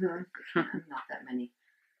 If they can. Not that many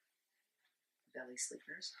belly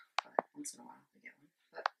sleepers, but once in a while we get one.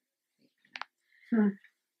 But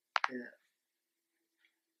the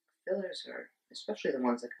fillers are, especially the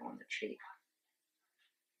ones that go on the cheek,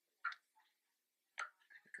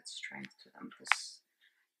 have a good strength to them.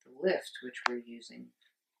 The lift, which we're using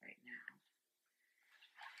right now,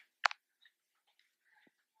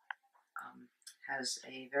 has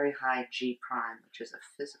a very high G prime, which is a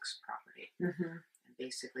physics property. And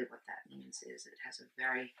basically what that means is it has a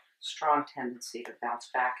very strong tendency to bounce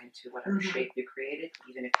back into whatever shape you created,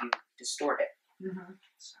 even if you distort it.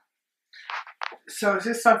 So is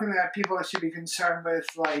this something that people should be concerned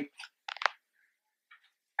with, like,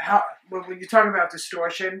 how, when you talk about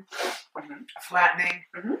distortion, flattening,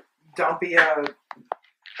 don't be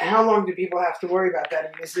how long do people have to worry about that?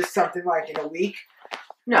 I mean, is this something like in a week?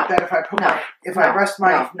 No. That if I put I rest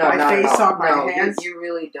my face on my hands? You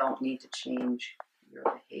really don't need to change your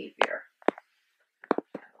behavior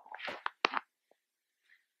at all.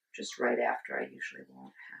 Just right after, I usually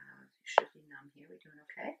won't have, you should be numb here. We doing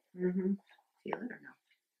okay? Feel it or no?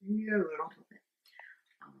 Yeah, a little bit.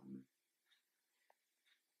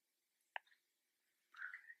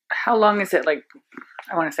 How long is it, like,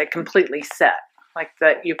 I want to say completely set? Like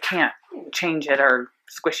that you can't change it or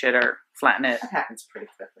squish it or flatten it? That happens pretty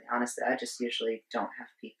quickly. Honestly, I just usually don't have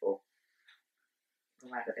people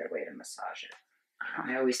go out of their way to massage it.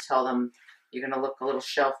 I always tell them, you're going to look a little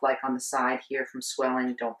shelf-like on the side here from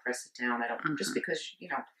swelling. Don't press it down. I don't, just because, you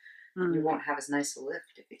won't have as nice a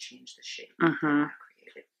lift if you change the shape that I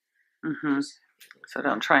created. So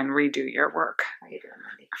don't try and redo your work. How you doing,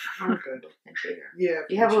 Lyn-Dee? I'm good. And bigger. Yeah.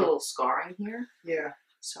 You have a little scarring here. Yeah.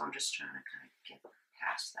 So I'm just trying to kind of get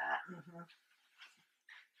past that. Probably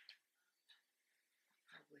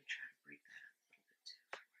try to break that up a little bit too.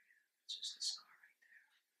 It's just a scar right there.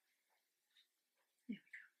 There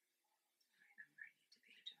we go. I'm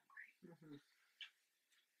where I need to be. You're doing great.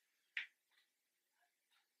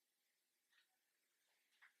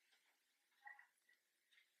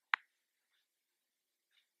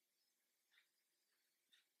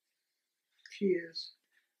 She is.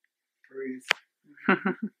 Breathe.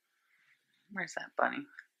 Where's that bunny?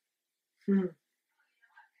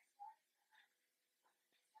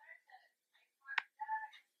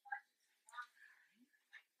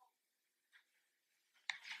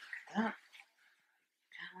 That.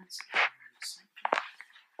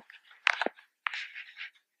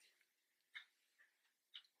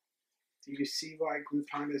 Do you see why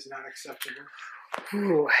Groupon is not acceptable?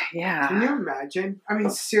 Ooh, yeah. Can you imagine? I mean,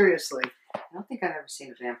 seriously. I don't think I've ever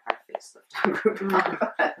seen a vampire facelift on Groupon.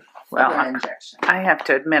 Well, injection. I have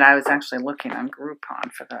to admit, I was actually looking on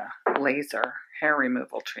Groupon for the laser hair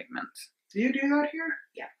removal treatments. Do you do that here?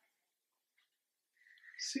 Yeah.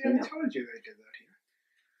 See, I told you they did that here.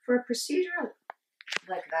 For a procedure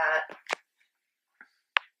like that,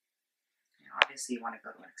 obviously you want to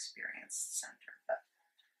go to an experienced center, but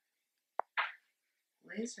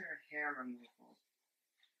laser hair removal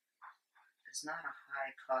is not a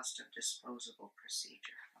high cost of disposable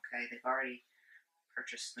procedure. Okay, they've already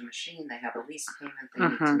purchased the machine. They have a lease payment. They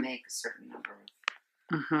need to make a certain number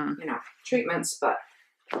of, treatments. But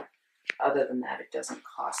other than that, it doesn't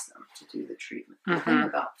cost them to do the treatment. The thing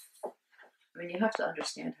about, you have to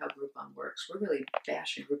understand how Groupon works. We're really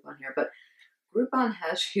bashing Groupon here, but Groupon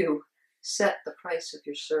has you set the price of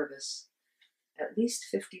your service at least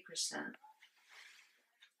 50%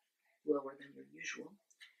 lower than your usual.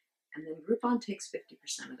 And then Groupon takes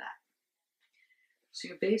 50% of that. So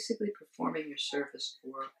you're basically performing your service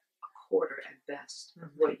for a quarter at best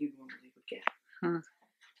of what you normally would get.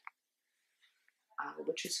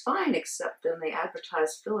 Which is fine, except then they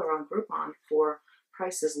advertise filler on Groupon for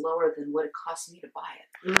prices lower than what it costs me to buy it.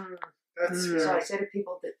 So I say to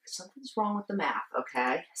people that something's wrong with the math,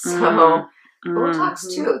 okay? So Botox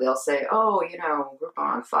too, they'll say, oh,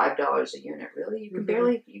 Groupon, $5 a unit. Really? You can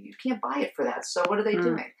barely, you can't buy it for that. So what are they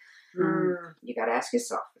doing? You got to ask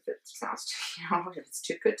yourself if it sounds too, if it's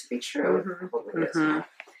too good to be true. It probably is.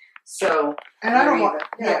 So, and I don't want,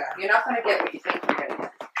 you're not going to get what you think you're going to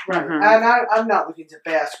get. Right, and I'm not looking to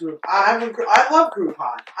bash Groupon. I love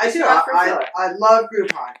Groupon. I do. I love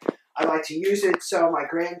Groupon. I like to use it so my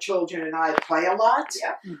grandchildren and I play a lot.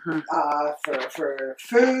 Yeah. For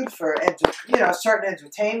food, for certain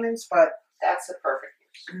entertainments, but that's the perfect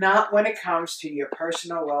use. Not when it comes to your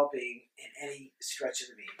personal well-being in any stretch of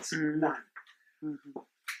the means. None.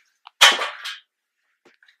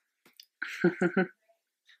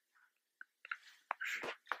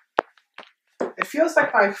 It feels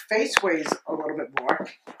like my face weighs a little bit more.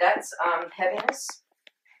 That's heaviness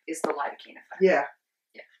is the lidocaine effect. Yeah.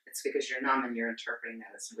 Yeah. It's because you're numb and you're interpreting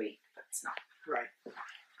that as weight, but it's not. Right.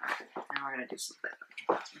 Alright. Now we're gonna do some lip.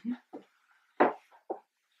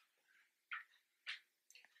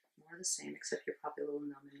 More the same, except you're probably a little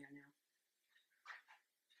numb in there now.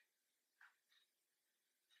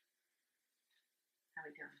 How are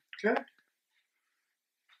we doing? Good.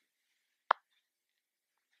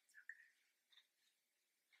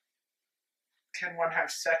 Can one have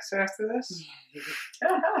sex after this?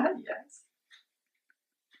 Yes.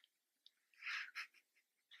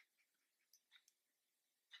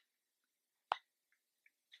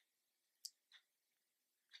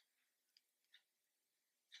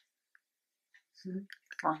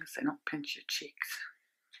 As long as they don't pinch your cheeks.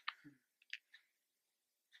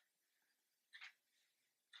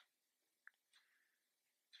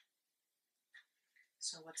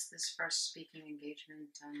 So what's this first speaking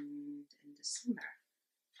engagement in December?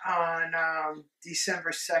 On December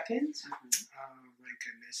 2nd. Oh my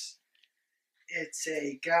goodness. It's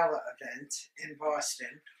a gala event in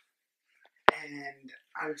Boston. And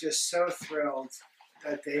I'm just so thrilled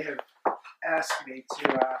that they have asked me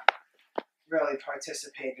to really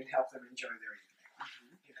participate and help them enjoy their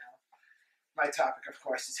evening. You know, my topic, of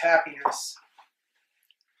course, is happiness.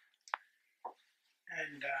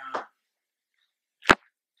 And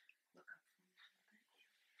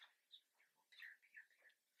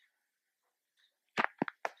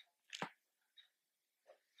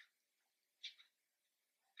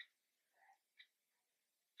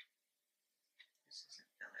this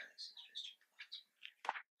isn't filler, this is just your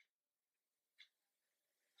plasma.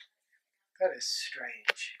 that is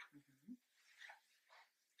strange.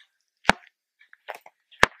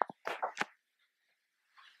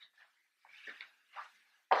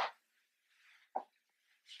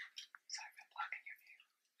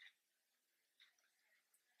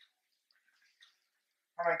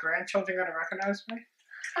 Are my grandchildren going to recognize me?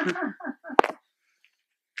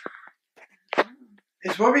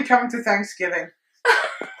 Is Whoopi coming to Thanksgiving?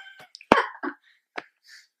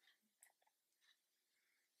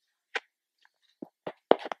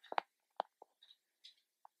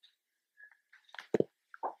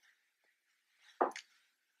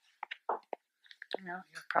 You'll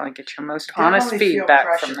probably get your most honest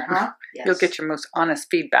feedback from them. Huh? Yes. You'll get your most honest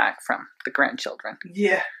feedback from the grandchildren.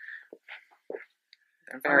 Yeah.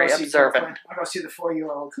 They're very observant. I'll go see the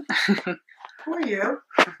 4-year-old. Who are you?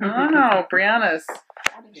 Oh no, Brianna's.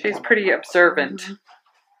 She's pretty observant. Getting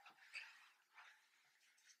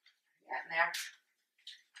there.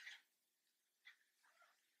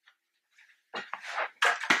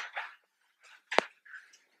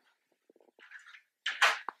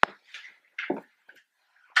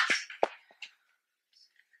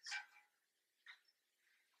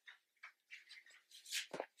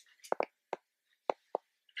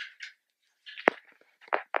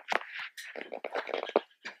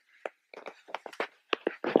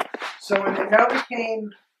 So when the Novocaine,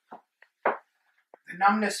 the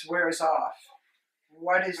numbness wears off,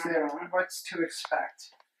 what's to expect?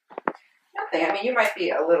 Nothing. I mean, you might be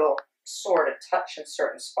a little sore to touch in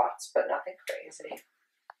certain spots, but nothing crazy.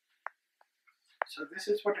 So this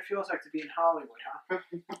is what it feels like to be in Hollywood,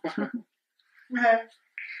 huh? Yeah.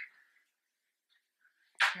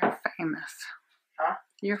 You're famous. Huh?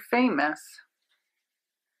 You're famous.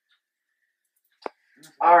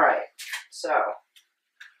 All right. So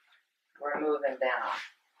we're moving down.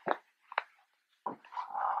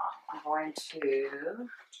 I'm going to.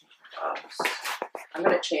 I'm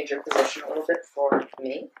going to change your position a little bit for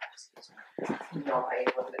me. Excuse me. No, a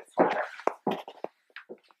little bit farther.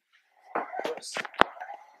 Oops.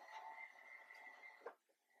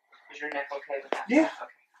 Is your neck okay with that? Yeah.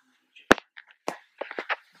 Okay.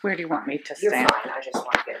 Where do you want me to You're stand? fine. I just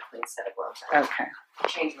want to get a clean set of gloves. Okay.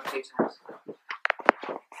 Change them a few times.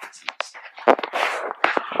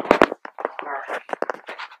 Alright.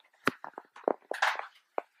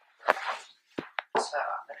 So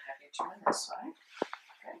I'm going to have you turn this way.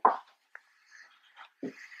 Okay.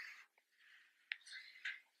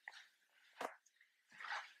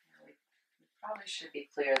 We probably should be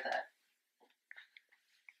clear that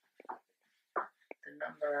the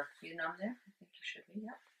numbness number. You numb there? I think you should be.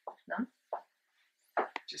 Yep. Numb.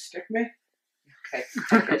 Just stick me. Okay.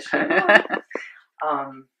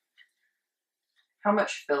 How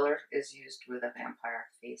much filler is used with a vampire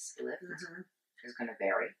facelift is going to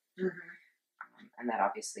vary, and that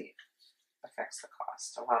obviously affects the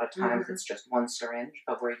cost. A lot of times it's just one syringe,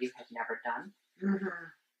 but where you had never done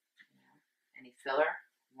any filler,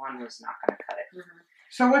 one was not going to cut it.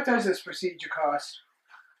 So what does this procedure cost?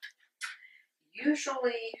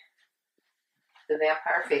 Usually, the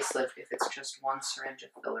vampire facelift, if it's just one syringe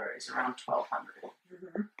of filler, is around $1,200.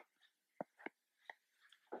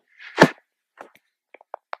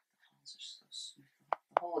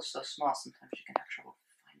 The hole is so small, sometimes you can have trouble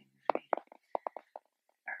finding the read.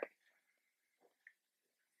 Alright.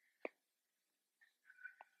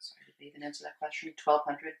 Sorry, did they even answer that question?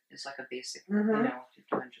 1,200 is like a basic, you know, if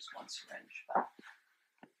you're doing just one syringe, but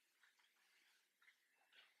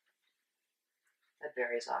that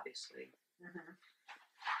varies, obviously. I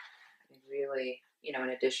think really, you know,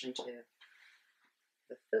 in addition to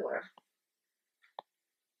the filler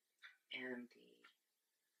and the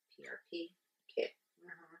PRP kit,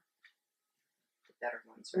 the better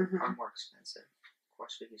ones are more expensive. Of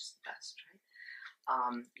course, we use the best, right?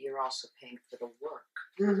 You're also paying for the work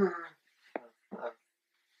of the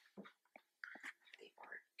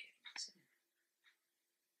art getting this in.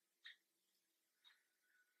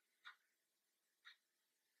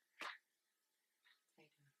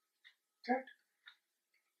 Good.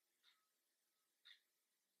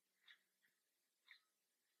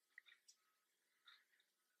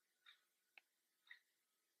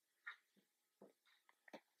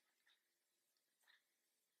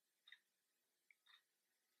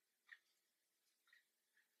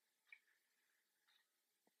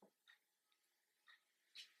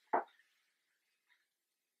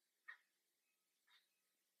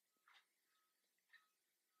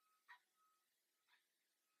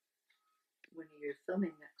 When are you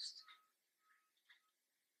filming next?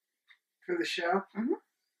 For the show?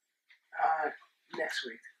 Next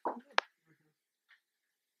week.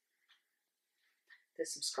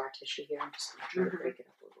 There's some scar tissue here. I'm just going to try to break it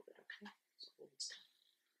up a little bit, okay? So hold still.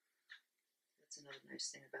 That's another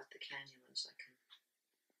nice thing about the cannulas. I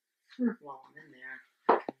can, while I'm in there,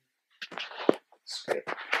 I can scrape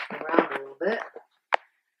around a little bit.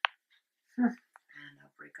 And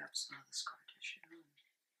I'll break up some of the scar tissue.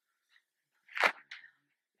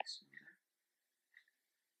 Smoother.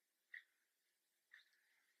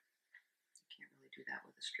 You can't really do that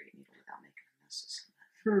with a straight needle without making a mess of some of that.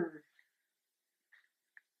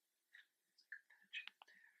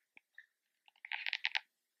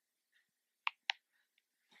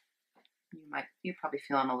 You're probably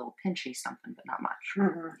feeling a little pinchy something, but not much. Yeah.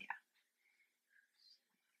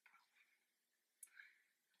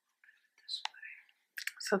 This way.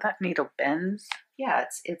 So that needle bends? Yeah,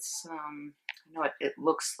 it's I know it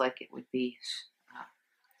looks like it would be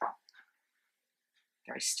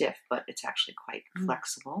very stiff, but it's actually quite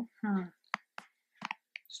flexible.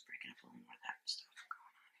 Just breaking up a little more of that stuff going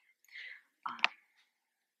on here.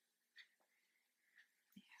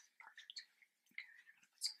 Yeah, perfect. Okay, I'm gonna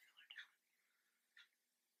put some filler down.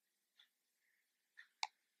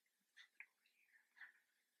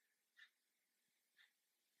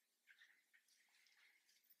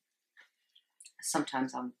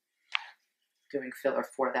 Sometimes I'm doing filler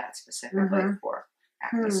for that specifically for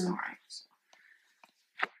acne scarring. So.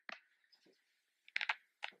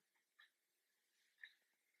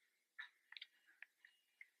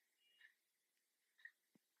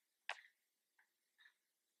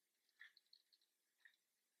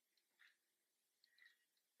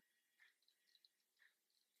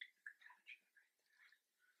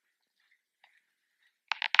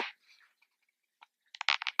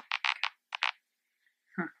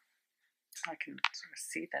 I can sort of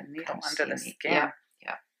see the needle under the skin. Yeah.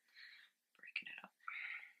 Breaking it up.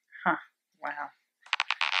 Huh. Wow.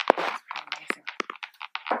 That's amazing.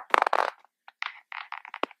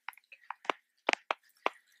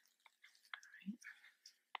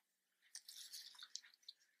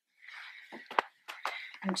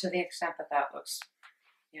 And to the extent that that looks,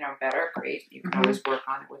 you know, better, great. You can always work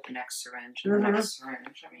on it with the next syringe and the next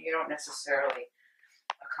syringe. I mean, you don't necessarily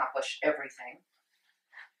accomplish everything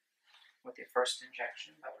with your first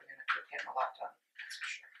injection, but we're getting a lot done, that's for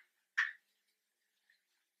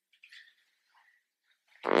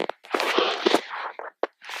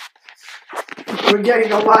sure. We're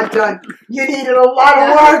getting a lot done. You needed a lot of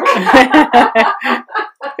work.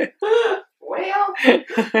 Well,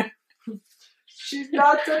 she's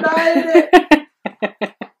not denying it.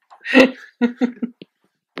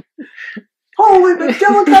 Holy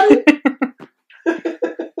McGillicuddy!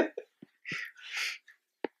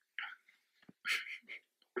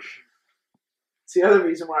 It's the other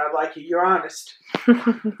reason why I like you. You're honest. Feeling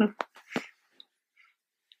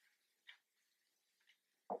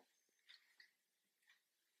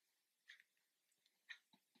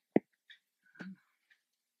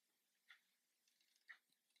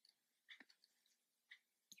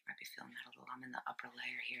that a little. I'm in the upper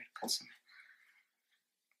layer here to put some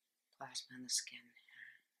plasma in the skin.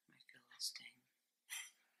 Might feel a little sting.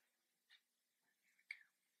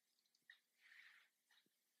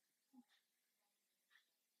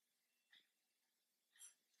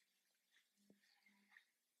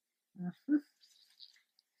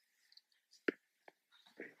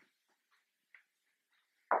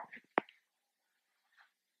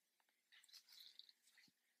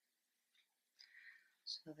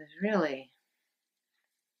 So there's really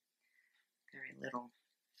very little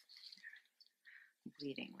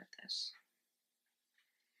bleeding with this.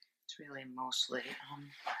 It's really mostly,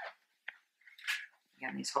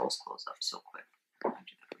 again, these holes close up so quick. I have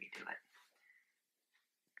to redo it.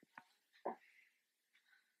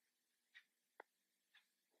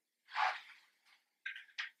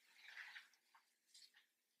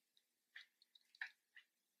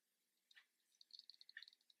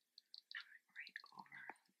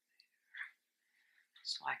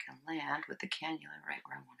 So I can land with the cannula right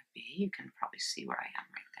where I want to be. You can probably see where I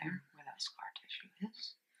am right there, where that scar tissue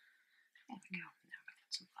is. There we go. Now we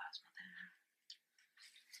put some plasma there.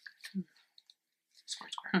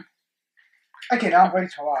 Squirt, squirt. I cannot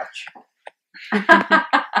wait to watch.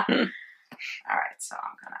 Alright, so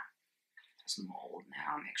I'm gonna just mold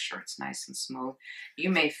now, make sure it's nice and smooth. You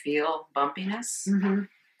may feel bumpiness,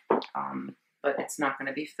 but it's not going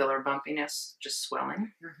to be filler bumpiness, just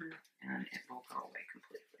swelling, and it will go away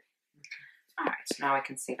completely. Alright, so now I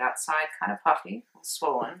can see that side kind of puffy,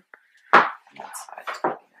 swollen, and that side is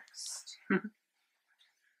going to be next.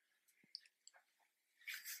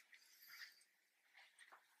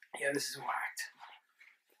 Yeah, this is whacked.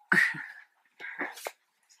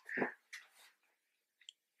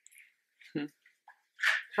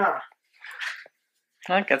 Huh.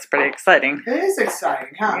 That gets pretty exciting. It is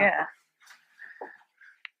exciting, huh? Yeah.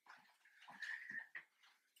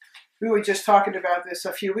 We were just talking about this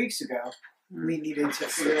a few weeks ago. We needed to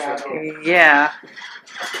figure out. Yeah.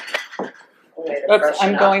 Oops,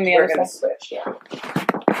 I'm going the other side. Switch, yeah.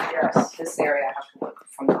 Yes, this area I have to look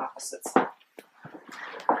from the opposite side.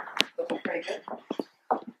 Looking pretty good.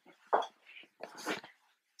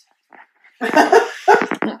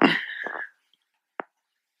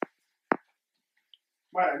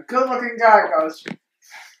 What a good-looking guy goes.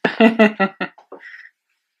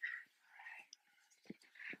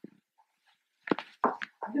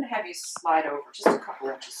 I'm going to have you slide over just a couple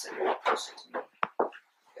inches so you're closer to me.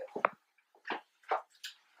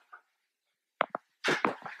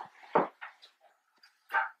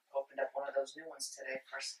 Opened up one of those new ones today,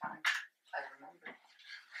 first time I remember.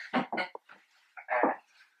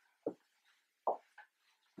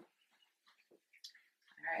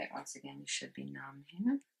 Alright, once again, you should be numb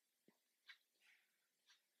here.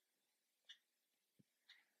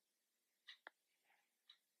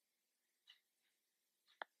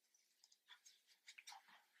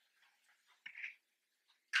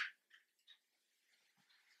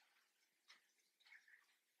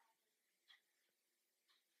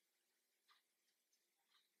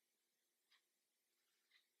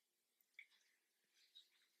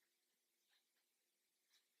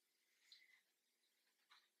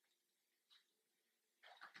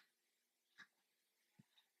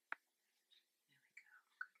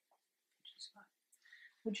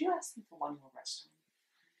 Would you ask them for one more rest?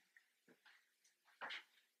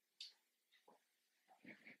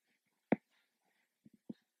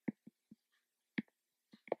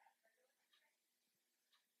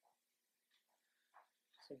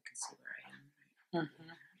 So you can see where I am.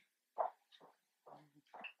 Right?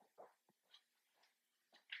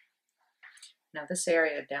 Now this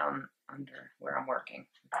area down under where I'm working,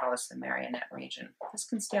 we call this the marionette region. This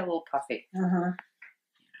can stay a little puffy. You know,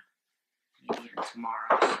 maybe even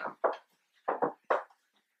tomorrow, so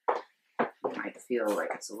you might feel like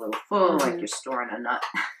it's a little full, like you're storing a nut.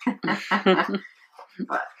 But it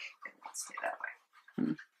won't stay that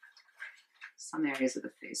way. Some areas of the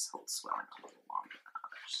face hold swelling a little longer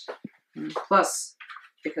than others. Plus,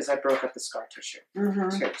 because I broke up the scar tissue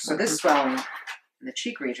too. So this swelling in the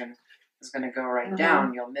cheek region is going to go right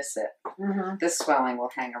down. You'll miss it. This swelling will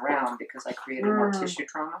hang around because I created more tissue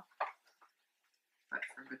trauma, but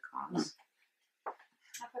for good cause.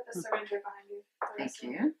 I'll put the syringe right behind you. Thank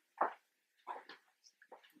you.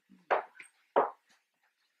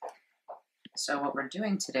 So what we're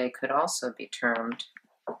doing today could also be termed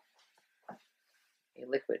a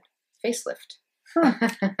liquid facelift.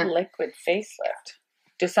 Liquid facelift.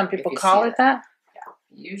 Do some people you call see it that?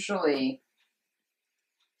 Usually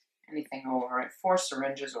anything over 4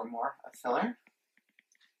 syringes or more of filler,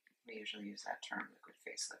 we usually use that term, liquid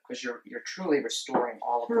facelift, because you're truly restoring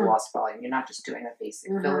all of the lost volume. You're not just doing a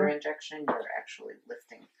basic filler injection, you're actually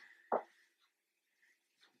lifting.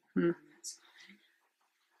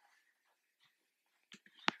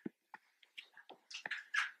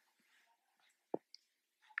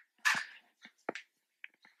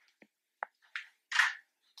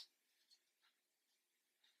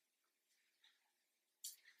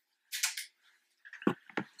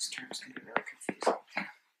 This term's going to be really confusing.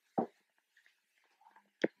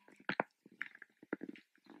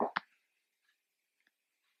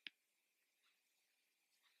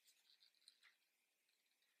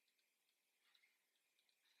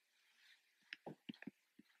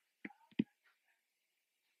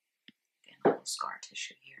 A little scar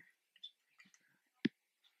tissue here.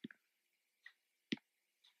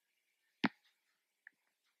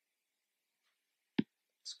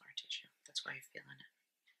 Scar tissue. That's why you're feeling it.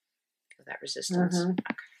 Feel that resistance. Okay.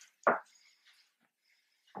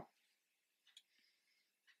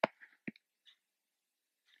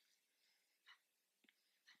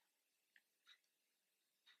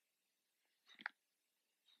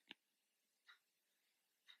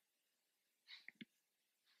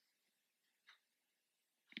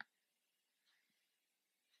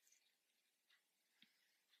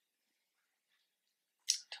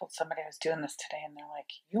 Told somebody I was doing this today, and they're like,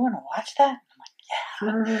 "You want to watch that?" I'm like,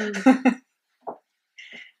 "Yeah."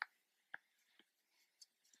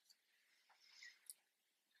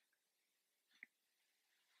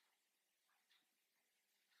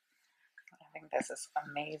 I think this is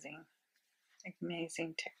amazing,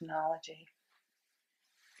 amazing technology.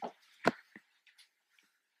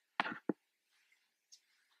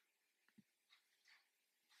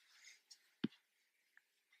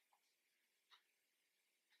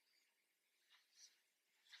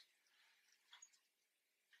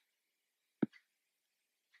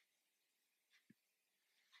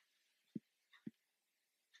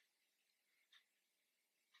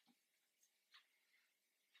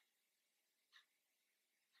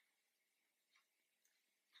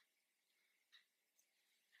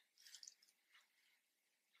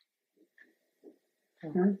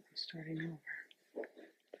 Starting over.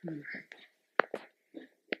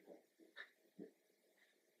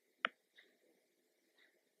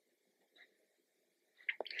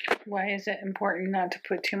 Why is it important not to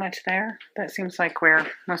put too much there? That seems like where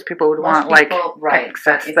most people would want, right.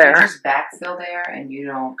 excess If there. you just backfill there and you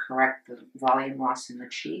don't correct the volume loss in the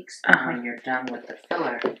cheeks, then when you're done with the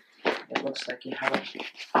filler, it looks like you have a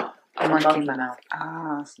monkey mouth.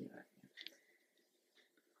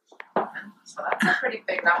 So that's a pretty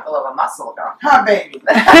big knuckle of a muscle, though. Huh, baby.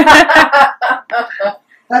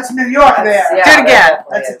 That's New York there. Yeah, do it again.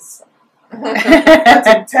 That's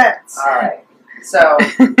intense. All right. So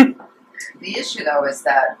the issue, though, is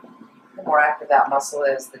that the more active that muscle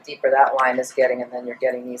is, the deeper that line is getting, and then you're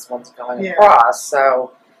getting these ones going across.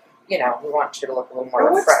 So, we want you to look a little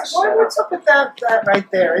more refreshed. What's up with that right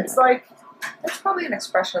there? It's like... It's probably an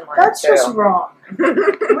expression line, That's too. just wrong.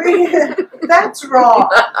 That's wrong.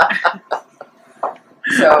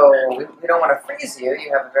 So we don't want to freeze you.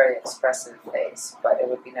 You have a very expressive face, but it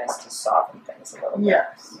would be nice to soften things a little bit.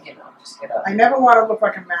 Yes. Just get up. I never want to look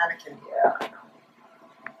like a mannequin. Yeah, I know.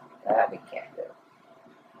 That we can't do.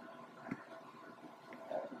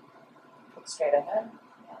 Look straight ahead.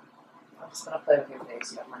 Yeah. I'm just going to play with your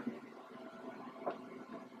face. Don't mind.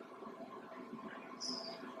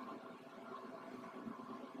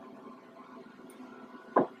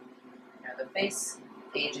 Now the face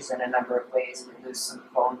ages in a number of ways. We lose some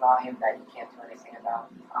bone volume that you can't do anything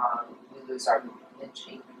about. We lose our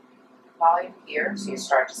mid-cheek volume here, so you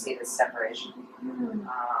start to see this separation. We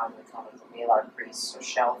call it the malar crease or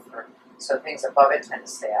shelf. So things above it tend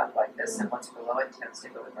to stay up like this, and what's below it tends to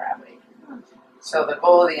go to gravity. So the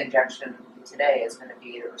goal of the injection today is going to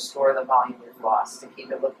be to restore the volume we've lost, to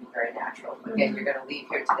keep it looking very natural. Again, you're going to leave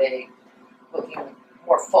here today looking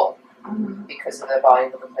more full. Because of the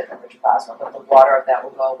volume of the Eldridge plasma, but the water of that will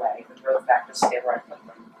go away. The growth factors stay where I put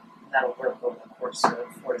them. And that'll work over the course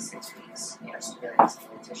of 4 to 6 weeks, stimulating some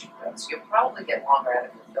new tissue growth. So you'll probably get longer out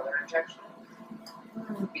of your filler injection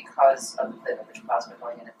because of the Eldridge plasma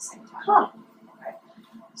going in at the same time. Okay.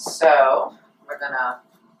 So we're gonna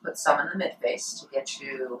put some in the mid face to get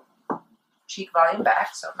you cheek volume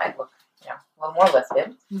back, so it might look a little more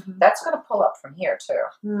lifted. That's gonna pull up from here too.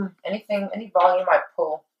 Any volume I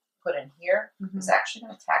put in here is actually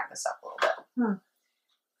going to tack this up a little bit.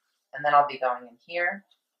 And then I'll be going in here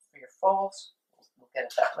for your folds. We'll get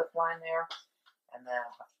at that lip line there, and then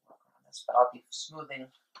I'll have to work on this, but I'll be smoothing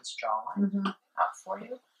this jawline out for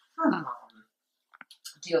you.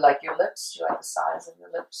 Do you like your lips? Do you like the size of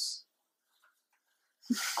your lips?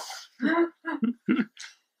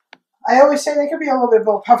 I always say they could be a little bit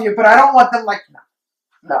more puffier, but I don't want them like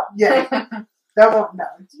No. Yeah. That won't, no.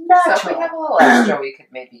 It's natural. So if we have a little extra, we could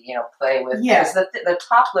maybe, play with. Yeah. Because the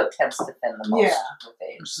top lip tends to thin the most Yeah. with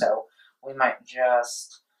age, so we might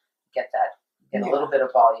just get a little bit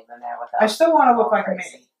of volume in there without. I still want to look like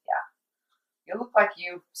crazy. me. You look like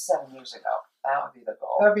you 7 years ago. That would be the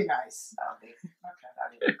goal. That'd be nice. That'd be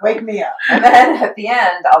Okay. Wake me up. And then at the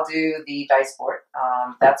end, I'll do the dice board.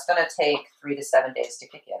 That's going to take 3 to 7 days to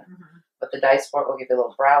kick in. But the dice board will give you a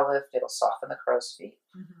little brow lift. It'll soften the crow's feet.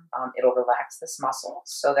 It'll relax this muscle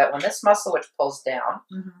so that when this muscle, which pulls down,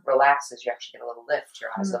 relaxes, you actually get a little lift.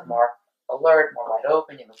 Your eyes look more alert, more wide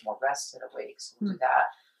open. You look more rested, awake. So we'll do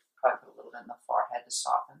that. Probably put a little bit in the forehead to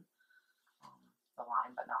soften the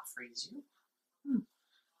line, but not freeze you. And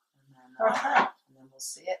then we'll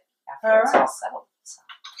see it after it's all settled. So.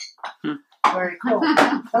 Very cool.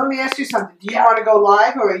 Now, let me ask you something. Do you want to go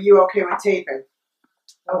live, or are you okay with taping?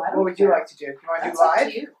 What would you like to do? Do you want to do live?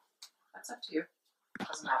 Up to you. That's up to you.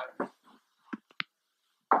 Doesn't matter.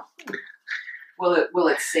 Will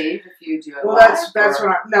it save if you do it Well, live? that's what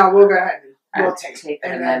I'm. No, we'll go ahead and we'll tape it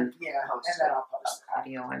and then post and then I'll post a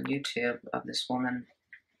video on YouTube of this woman.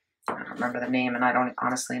 I don't remember the name, and I don't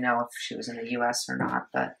honestly know if she was in the U.S. or not,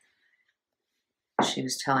 but she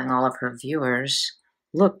was telling all of her viewers,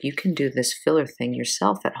 look, you can do this filler thing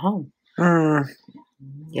yourself at home.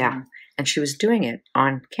 Yeah. And she was doing it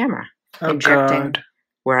on camera, injecting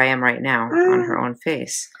where I am right now on her own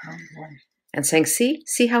face. And saying, see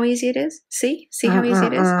how easy it is? See how easy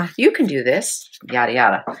it is? You can do this, yada,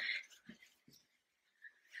 yada.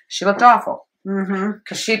 She looked awful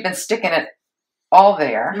because she'd been sticking it all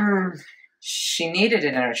there. She needed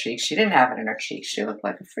it in her cheeks. She didn't have it in her cheeks. She looked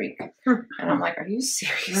like a freak. And I'm like, are you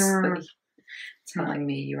seriously telling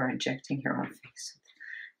me you are injecting your own face?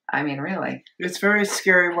 I mean, really. It's very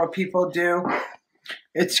scary what people do.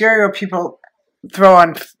 It's scary what people throw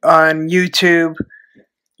on YouTube.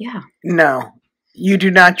 Yeah. No, you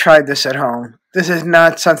do not try this at home. This is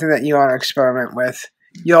not something that you want to experiment with.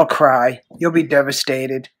 You'll cry. You'll be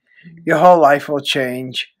devastated. Your whole life will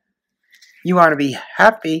change. You want to be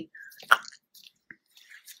happy.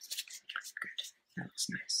 That was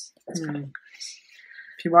nice.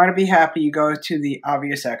 If you want to be happy, you go to the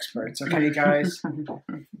obvious experts. Okay, guys? All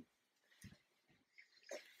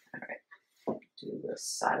right. Do the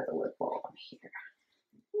side of the lip roll on here.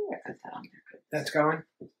 Ooh, I got that on there. Good. That's going?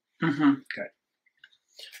 Good.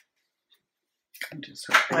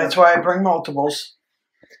 That's why I bring multiples.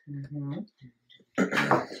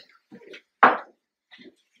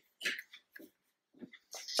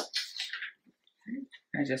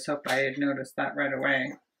 I just hope I had noticed that right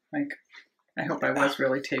away. Like, I hope I was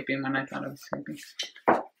really taping when I thought I was taping.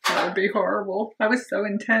 That would be horrible. I was so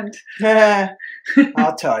intent.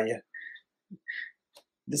 I'll tell you.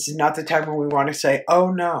 This is not the time when we want to say,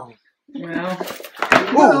 oh no. Well.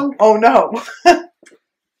 Ooh, oh no.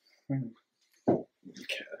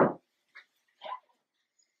 Okay.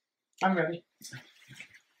 I'm ready.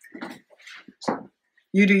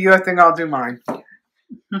 You do your thing, I'll do mine.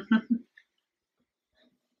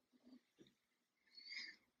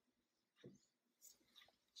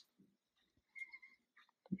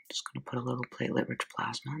 Just going to put a little platelet rich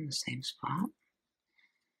plasma in the same spot.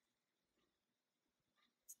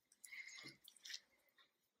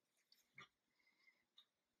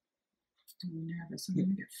 I'm nervous. I'm going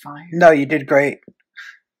to get fired. No, you did great.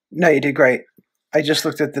 No, you did great. I just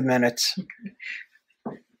looked at the minutes.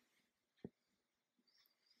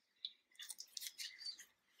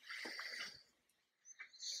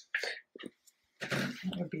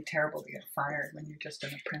 It would be terrible to get fired when you're just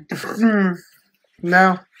an apprentice.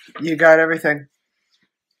 No, you got everything.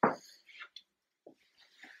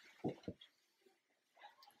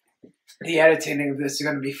 The editing of this is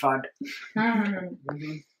going to be fun.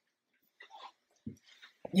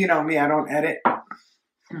 You know me, I don't edit. I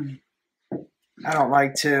don't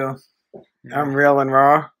like to. I'm real and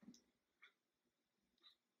raw.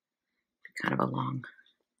 Kind of a long.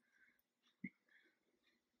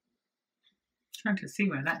 Trying to see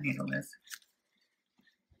where that needle is.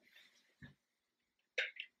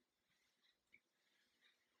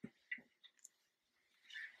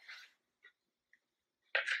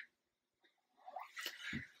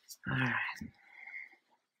 All right.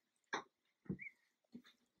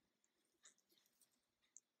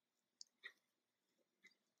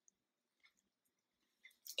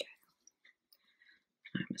 Okay.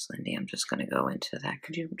 I'm is, Lyn-Dee. I'm just going to go into that.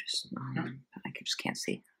 Could you just, I just can't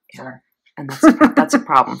see. Yeah. Sorry. And that's a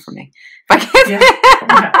problem for me. If I can't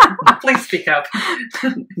Yeah. Please speak up.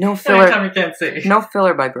 No filler. Anytime you can't see. No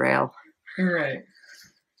filler by Braille. Right.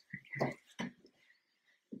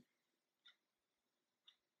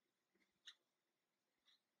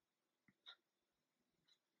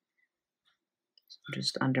 I'm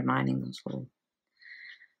just undermining those little,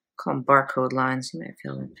 call them barcode lines. You might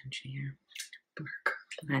feel a little pinchy here.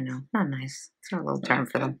 Barcode. I know, not nice. It's not a little term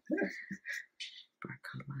for them.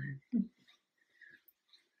 Barcode line.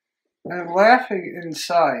 I'm laughing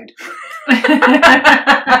inside.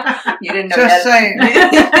 You didn't know. Just saying.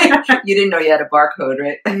 You didn't know you had a barcode,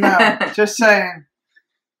 right? No, just saying.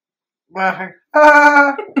 Laughing.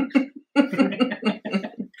 Ah!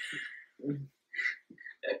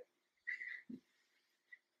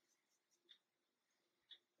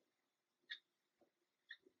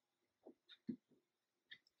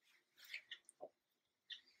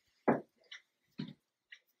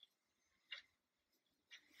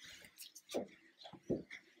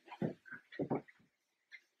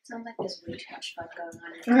 Sounds like there's way too much fun going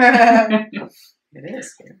on. It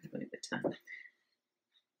is. Yeah, really good time.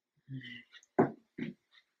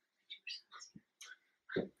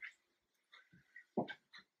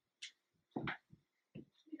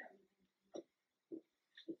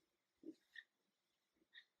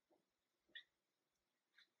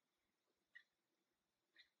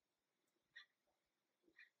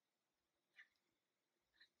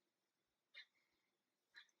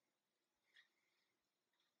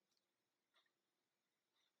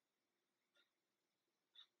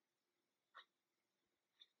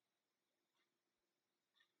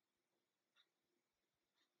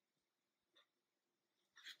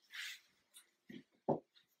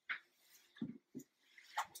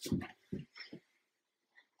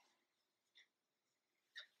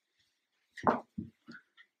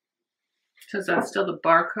 So is that still the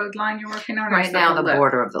barcode line you're working on? Right now, the lip?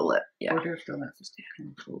 border of the lip. Yeah. Border of the lip. Just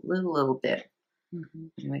a little bit. Mm-hmm.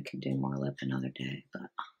 And we can do more lip another day, but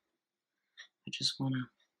I just want to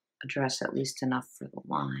address at least enough for the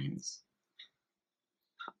lines.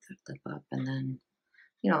 Pop that lip up, and then,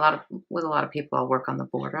 you know, with a lot of people, I'll work on the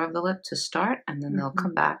border of the lip to start, and then they'll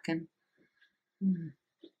come back and, you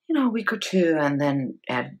know, a week or two, and then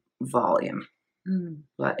add volume.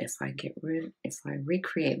 But if I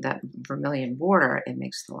recreate that vermilion border, it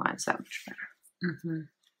makes the lines that much better.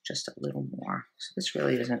 Just a little more. So this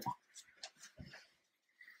really isn't,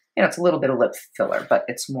 you know, it's a little bit of lip filler, but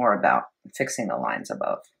it's more about fixing the lines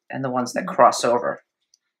above and the ones that cross over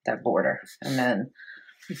that border. And then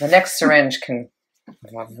the next syringe can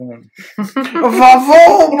vavoom.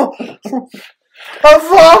 Vavoom!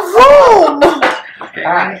 Vavoom! Okay,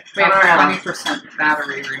 All right. we have Around. 20%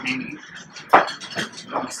 battery remaining.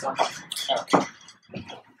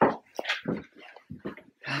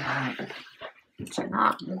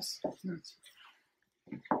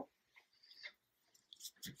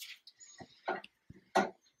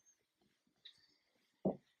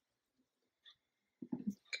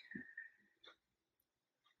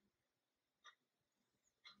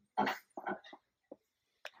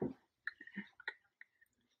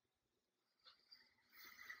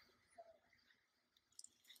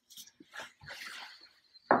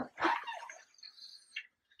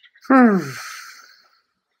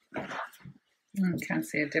 Can't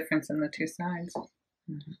see a difference in the two sides. All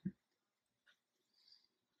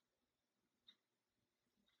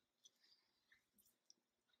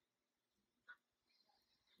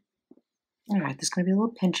right, this is going to be a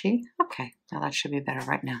little pinchy. Okay, now that should be better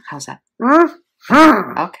right now. How's that?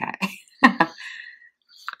 Okay.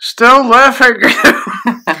 Still laughing.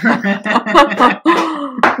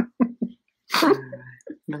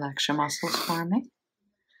 Relax your muscles for me.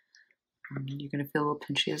 You're going to feel a little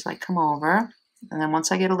pinchy as I come over. And then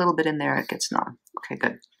once I get a little bit in there, it gets numb. Okay,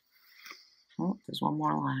 good. Oh, there's one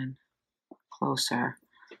more line. Closer.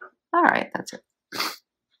 All right, that's it.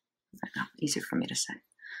 I know, easy for me to say.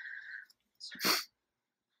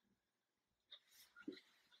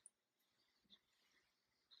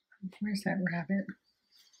 Where's that rabbit?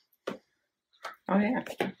 Oh, yeah.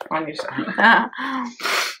 On your side.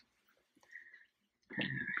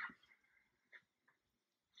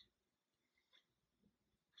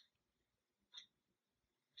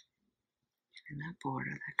 In that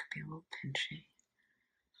border, that could be a little pinchy.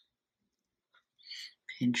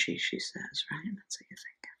 Pinchy, she says, right? That's what you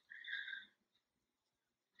think.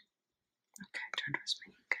 Okay, turn towards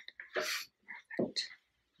me. Good. Perfect.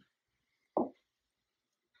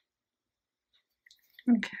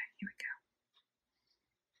 Okay, here we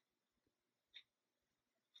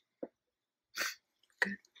go.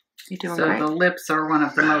 Good. You're doing so great. the lips are one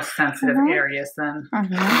of the most sensitive areas then.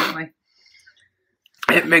 Definitely.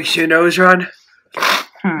 It makes your nose run.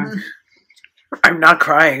 I'm not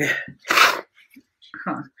crying.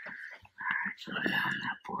 Alright, so down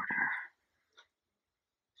that border.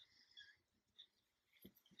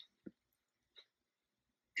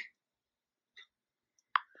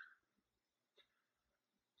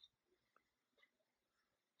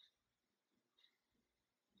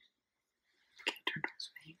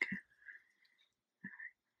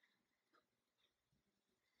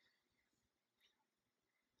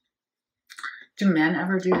 Do men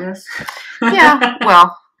ever do this? Yeah,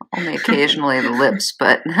 well, only occasionally the lips,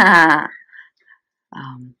 but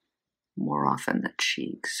more often the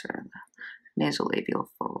cheeks or the nasolabial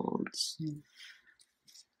folds.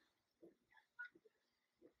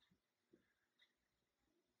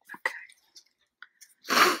 Okay.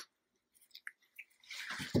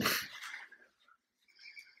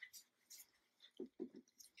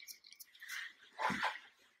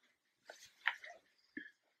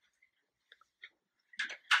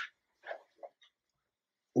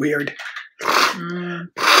 Weird. Get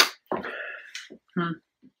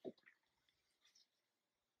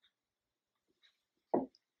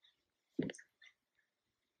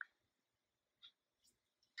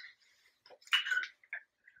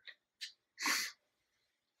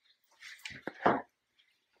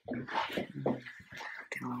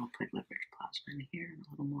a little platelet rich plasma in here and a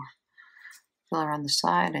little more filler on the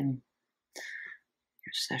side, and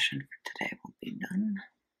your session for today will be done.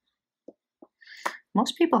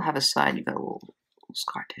 Most people have a side, you've got a little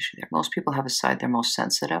scar tissue there. Most people have a side they're more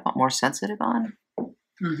sensitive on.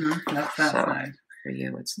 That's that So side. for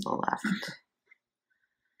you, it's the left.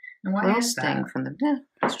 And why Little is sting that? from the,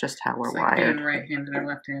 it's just how we're It's like wired. being right-handed or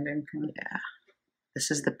left-handed. Yeah. This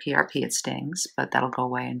is the PRP, it stings, but that'll go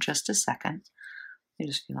away in just a second. You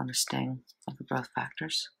just feel on the sting of the growth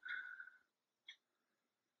factors.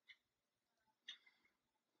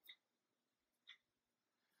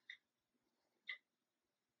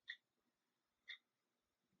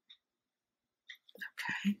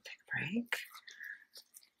 Okay, take a break.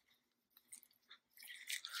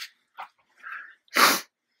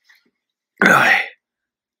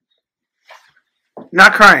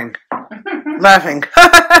 Not crying. Laughing.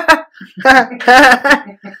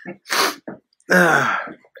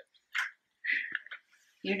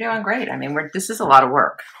 You're doing great. I mean, this is a lot of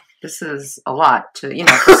work. This is a lot to,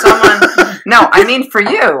 for someone. No, I mean for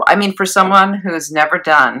you. I mean for someone who's never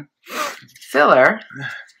done filler.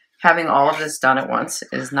 Having all of this done at once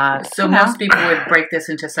is not. So most people would break this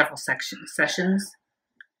into several sessions.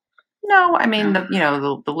 No, I mean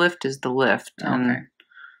the lift is the lift, and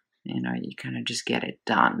Okay. you kind of just get it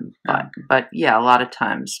done. But yeah, a lot of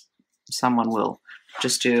times someone will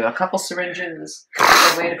just do a couple syringes.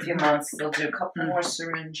 They'll wait a few months. They'll do a couple more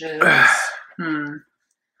syringes.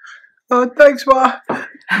 Oh, thanks, Ma.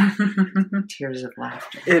 Tears of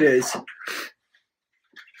laughter. It is. All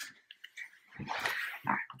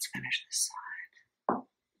right, let's finish this side.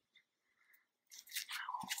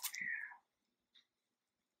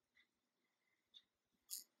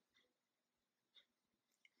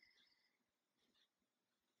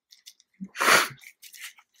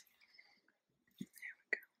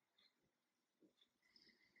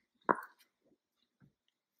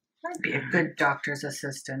 I'd be a good doctor's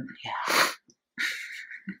assistant. Yeah.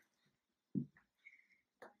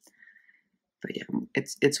 But yeah,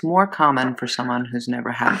 it's more common for someone who's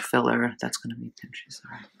never had filler. That's going to be pinchy,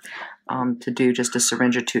 sorry. To do just a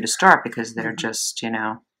syringe or two to start because they're just,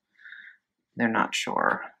 they're not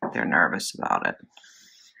sure. They're nervous about it.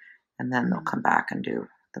 And then they'll come back and do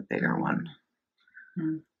the bigger one.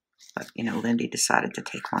 But, Lyn-Dee decided to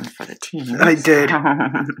take one for the team. I did.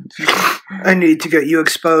 I need to get you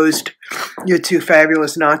exposed. You're too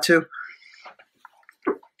fabulous not to.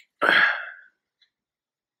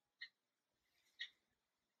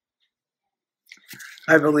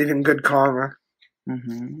 I believe in good karma.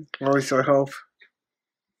 At least I hope.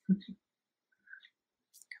 Come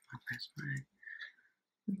on, where's my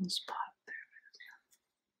little spot?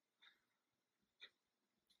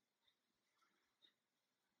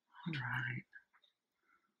 All right.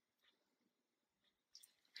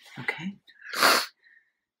 Okay.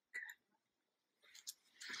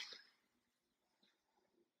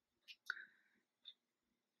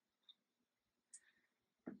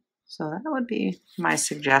 So that would be my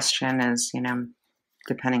suggestion is,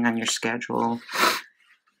 depending on your schedule,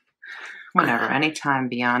 whenever, anytime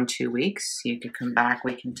beyond 2 weeks, you could come back,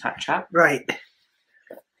 we can touch up. Right.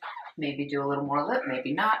 Maybe do a little more lip,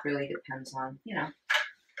 maybe not, really depends on,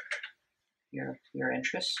 your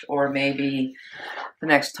interest, or maybe the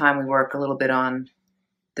next time we work a little bit on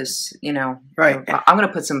this, you know, Right. I'm going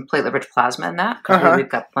to put some platelet-rich plasma in that because we've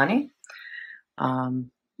got plenty.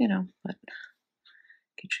 You know, but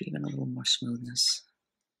get you even a little more smoothness.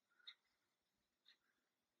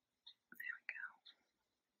 There we go.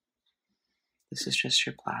 This is just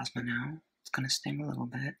your plasma now. It's going to sting a little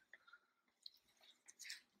bit.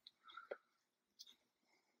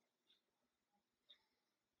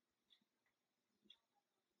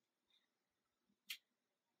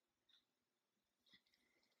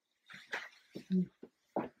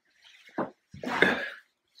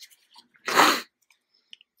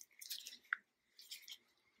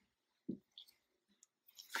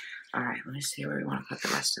 All right, let me see where we want to put the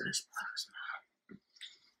rest of this plasma.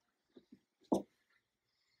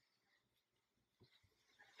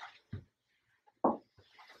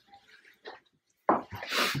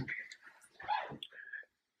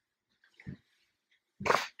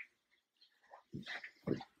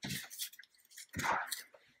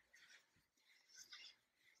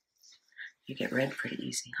 You get red pretty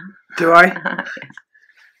easy, huh? Do I?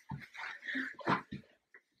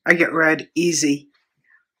 I get red easy.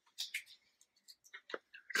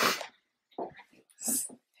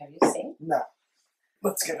 Have you seen? No.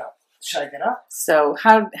 Let's get up. Should I get up? So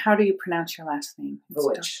how do you pronounce your last name?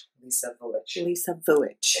 Vuich. Lisa Vuich. Lisa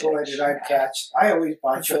Vuich. Boy, did I catch. I always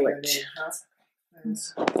botch up your Vuich. name, huh?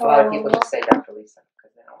 A lot of people just say Dr. Lisa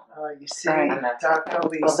because they don't want to. Oh, you see, Right. Dr.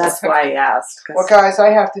 Lisa. Well, that's why I asked. 'Cause Well, guys, I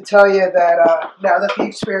have to tell you that now that the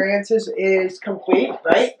experience is complete,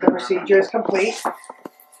 right? The procedure is complete.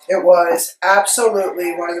 It was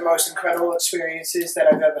absolutely one of the most incredible experiences that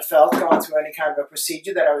I've ever felt going through any kind of a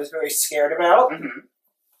procedure that I was very scared about.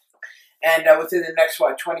 And within the next,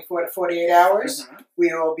 24 to 48 hours,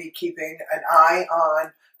 we will be keeping an eye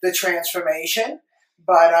on the transformation.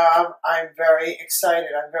 But I'm very excited.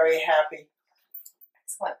 I'm very happy.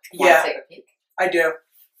 Excellent. You want to take a peek? I do.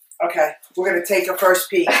 Okay, we're going to take a first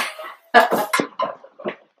peek.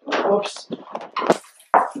 Whoops.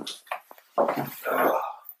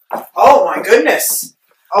 Oh my goodness.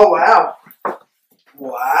 Oh wow.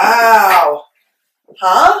 Wow.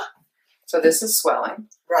 Huh? So this is swelling.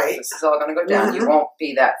 Right. This is all going to go down. You won't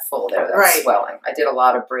be that full there. That's Right. swelling. I did a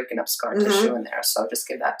lot of breaking up scar tissue in there, so just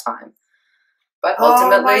give that time. But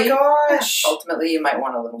ultimately, oh my gosh. ultimately, you might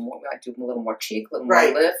want a little more. We might do a little more cheek, a little more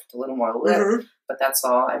Right. lift, a little more lip. But that's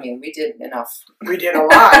all. I mean, we did enough. We did a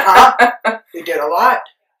lot, huh? We did a lot.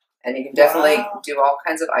 And you can definitely do all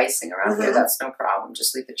kinds of icing around here. That's no problem.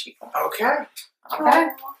 Just leave the cheek on. Okay. Okay.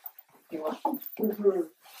 You're welcome.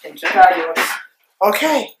 Enjoy. Fabulous.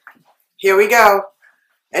 Okay. Here we go.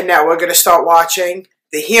 And now we're going to start watching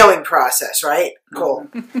the healing process, right? Cool.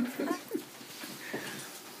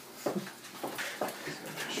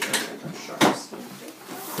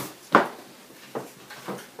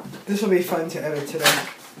 This will be fun to edit today.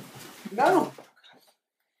 No.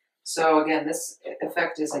 So again, this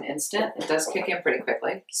effect is an instant. It does kick in pretty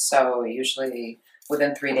quickly. So usually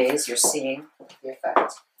within 3 days, you're seeing the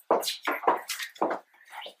effect.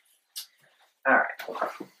 All right.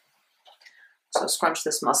 So scrunch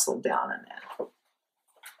this muscle down in there.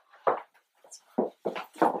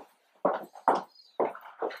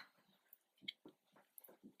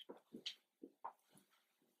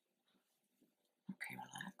 Okay,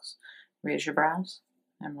 relax. Raise your brows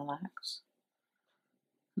and relax.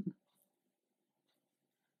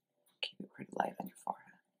 Keep it pretty light on your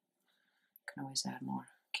forehead. You can always add more.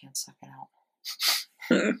 Can't suck it out.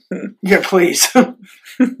 Yeah, please.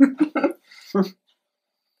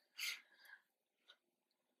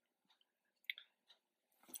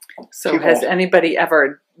 So has anybody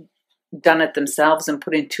ever done it themselves and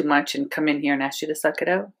put in too much and come in here and asked you to suck it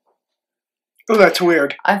out? Oh, that's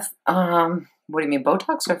weird. What do you mean,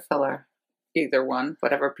 Botox or filler? Either one,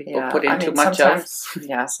 whatever people Yeah, put in I mean, too much of.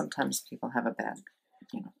 Yeah, sometimes people have a bad,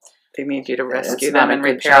 you know. They need you to rescue It's them not a and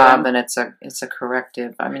good repair job, them. and it's a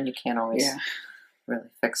corrective. I mean, you can't always really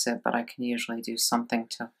fix it, but I can usually do something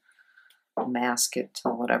to mask it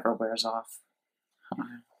till whatever wears off.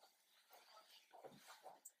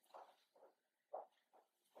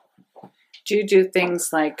 Do you do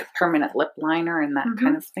things like permanent lip liner and that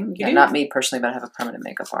kind of thing? You Yeah, do? not me personally, but I have a permanent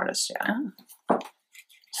makeup artist. Yeah. Oh.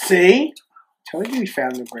 See? Told you we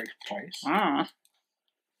found a great place. Ah.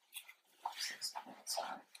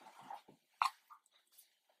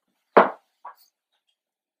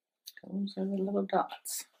 Those are the little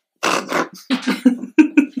dots. That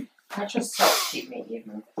just helps keep me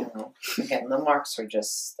even. You know, again, the marks are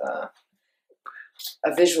just a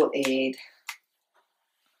visual aid.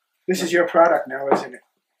 This is your product now, isn't it?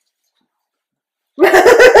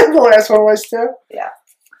 the last one was too. Yeah.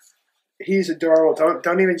 He's adorable.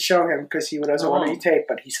 Don't even show him because he doesn't want any tape.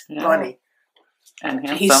 But he's funny. And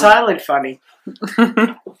handsome. He's silent funny.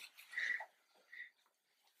 Okay.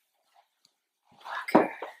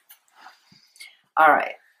 All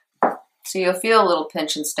right. So you'll feel a little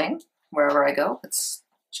pinch and sting wherever I go. It's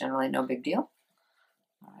generally no big deal.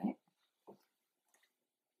 All right.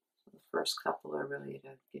 The first couple are really to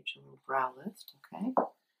get you a little brow lift. Okay.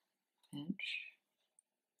 Pinch.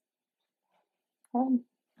 Good.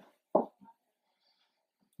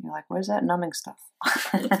 You're like, where's that numbing stuff?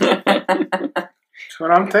 That's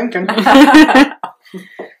what I'm thinking. That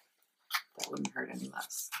wouldn't hurt any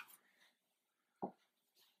less.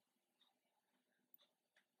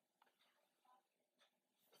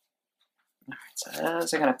 All right, so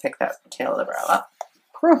those are going to pick that tail of the brow up.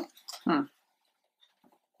 Cool.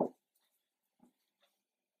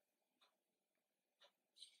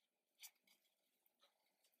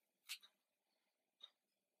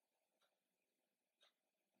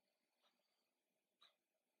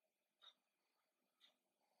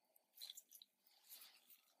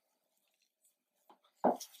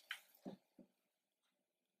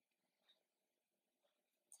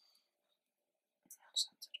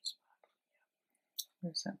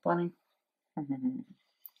 Where's that bunny? The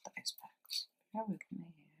ice packs. Bear with me.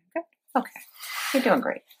 Good. Okay. You're doing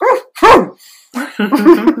great. It's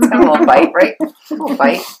got a little bite, right? A little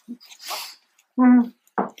bite.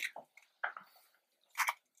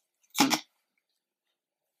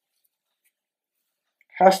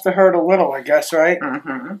 Has to hurt a little, I guess, right?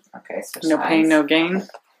 Okay, so No pain, no gain.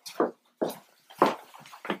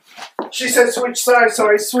 She said switch sides, so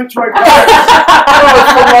I switched my cards.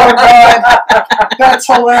 Oh, God. That's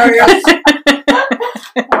hilarious.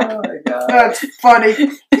 Oh my God. That's funny.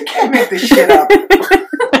 You can't make this shit up. There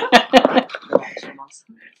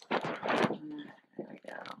we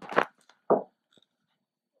go.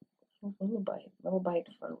 Little bite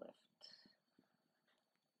for a lift.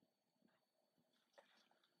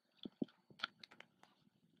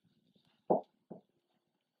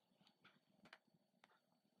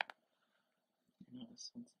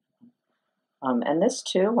 And this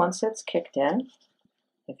too, once it's kicked in,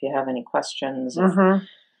 if you have any questions, if you're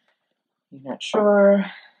not sure,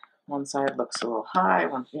 one side looks a little high,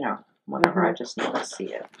 one, you know, whatever, I just need to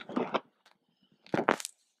see it.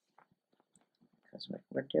 Because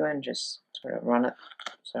we're doing just sort of run it.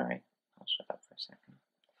 Sorry, I'll shut up for a second.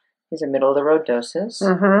 These are middle of the road doses,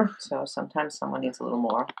 so sometimes someone needs a little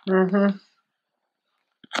more.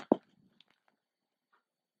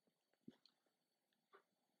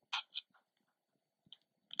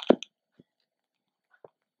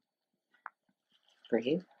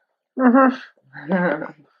 Breathe.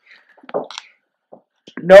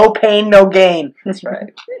 No pain, no gain. That's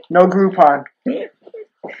right. No Groupon.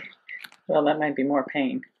 Well, that might be more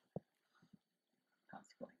pain.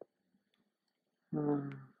 A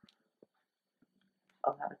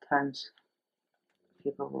lot of times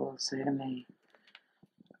people will say to me,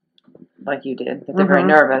 like you did, that they're very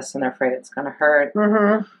nervous and they're afraid it's going to hurt.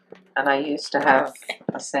 And I used to have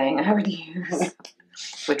a saying I would use,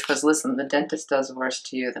 which was, listen, the dentist does worse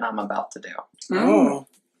to you than I'm about to do.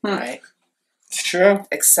 Right? It's true.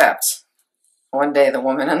 Except one day the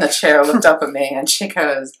woman in the chair looked up at me and she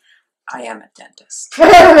goes, I am a dentist.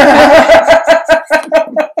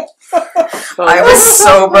 I was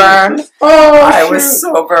so burned. I was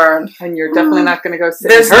so burned. And you're definitely not going to go sit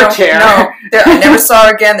There's in her no chair. No, I never saw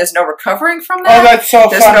her again. There's no recovering from that. Oh, that's so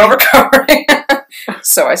There's funny. no recovering.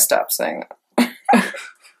 So I stopped saying that.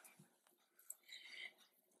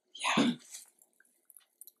 Yeah.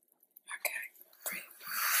 Okay.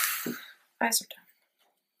 Breathe. Eyes are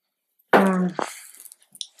done.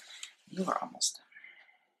 You are almost done.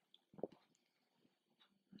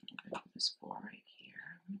 I'm going to do this ball right here.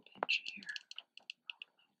 I'm going to pinch here.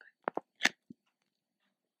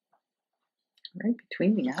 Right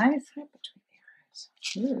between the eyes? Right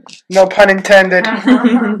between the eyes. No pun intended.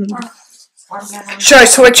 Should I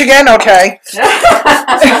switch again? Okay.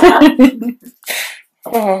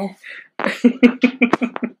 Oh.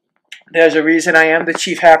 There's a reason I am the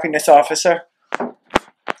Chief Happiness Officer.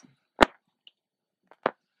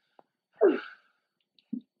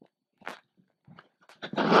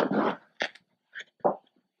 What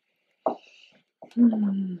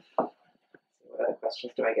other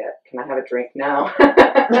questions do I get? Can I have a drink now?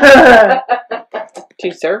 Do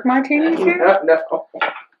you serve martinis here? No.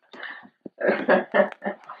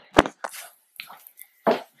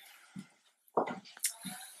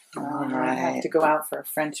 All right. I have to go out for a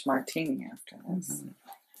French martini after this.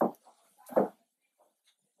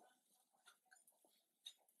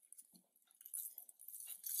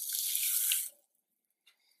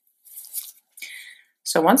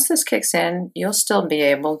 So once this kicks in, you'll still be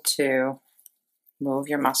able to move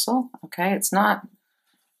your muscle, okay? It's not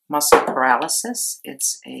muscle paralysis,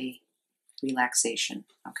 it's a relaxation,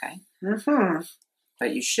 okay? Mm-hmm.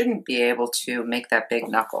 But you shouldn't be able to make that big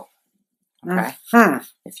knuckle, okay? Mm-hmm.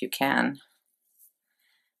 If you can,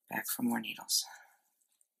 back for more needles.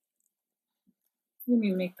 What do you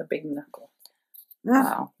mean make the big knuckle?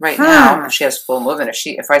 Well, right now, she has full movement.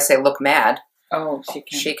 If I say look mad, oh,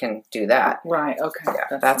 she can do that. Right, okay.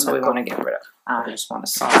 Yeah, that's what we want to get rid of. I just want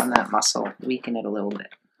to soften that muscle, weaken it a little bit.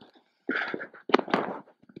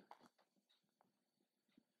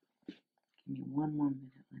 Give me one more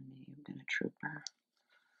minute, Lyn-Dee. You've been a trooper.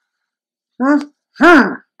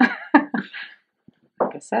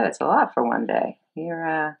 Like I said, it's a lot for one day.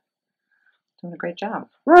 You're doing a great job.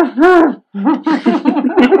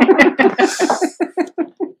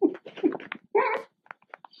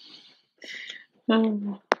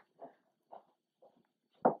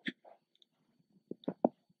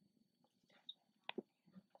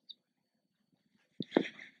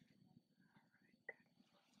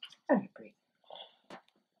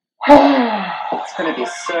 It's going to be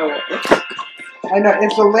so... I know,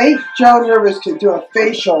 if the late Joan Rivers could do a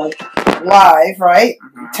facial live, right,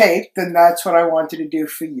 tape, then that's what I wanted to do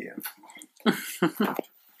for you.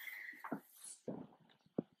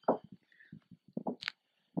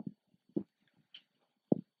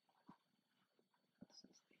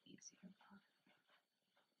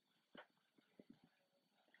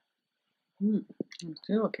 It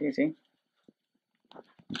do look easy.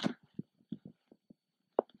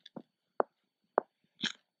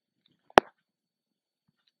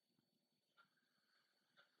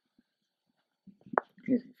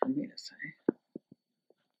 Easy for me to say.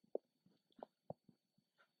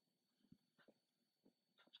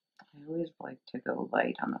 I always like to go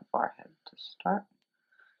light on the forehead to start.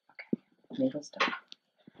 Okay, needle's done.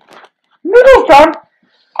 Needle's done!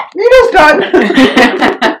 Needle's done!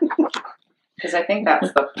 Because I think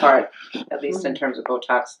that's the part, at least in terms of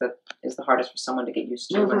Botox, that is the hardest for someone to get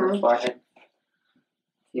used to when the forehead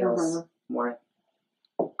feels more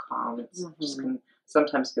calm. It's just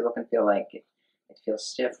sometimes people can feel like it feels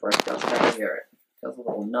stiff or it feels heavy or it feels a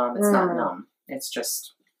little numb. It's not numb. It's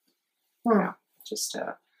just, you know, just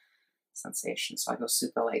a sensation. So I go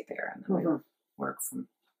super light there and then we work from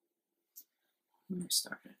where we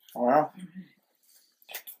started. Wow.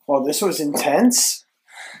 Well, this was intense.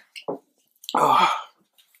 Oh.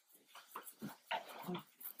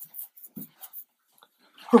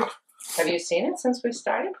 Have you seen it since we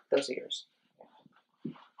started? Those are yours.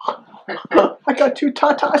 I got 2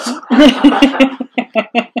 tatas.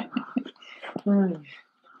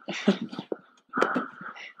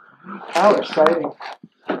 How exciting.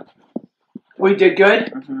 We did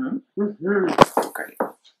good? Great.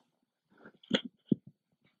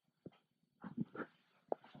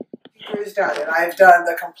 Is done, and I've done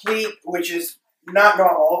the complete, which is not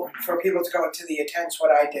normal for people to go into the intense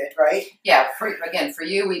what I did, right? Yeah, for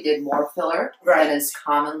you, we did more filler than is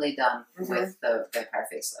commonly done with the vampire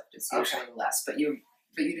facelift. It's usually less, but you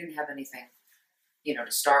didn't have anything, you know,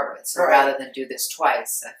 to start with. So rather than do this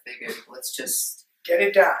twice, I figured let's just get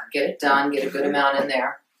it done. Get a good amount in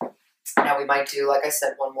there. Now we might do, like I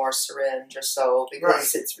said, one more syringe or so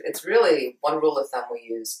because it's really one rule of thumb we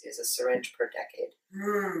use is a syringe per decade.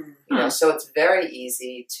 You know, so it's very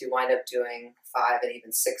easy to wind up doing 5 and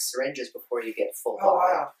even 6 syringes before you get full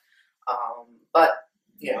volume. But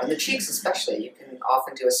you know, in the cheeks especially, you can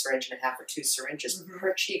often do a syringe and a half or 2 syringes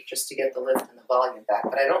per cheek just to get the lift and the volume back.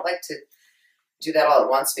 But I don't like to do that all at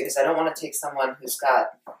once because I don't want to take someone who's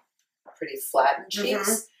got pretty flattened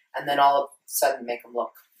cheeks and then all of a sudden make them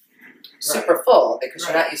look super full because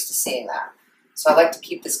you're not used to seeing that. So I like to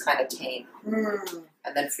keep this kind of tame.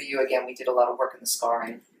 And then for you, again, we did a lot of work in the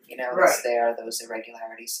scarring. You know, those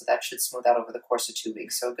irregularities. So that should smooth out over the course of 2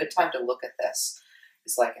 weeks. So a good time to look at this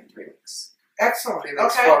is like in 3 weeks. Excellent. 3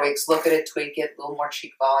 weeks, 4 weeks. Look at it, tweak it, a little more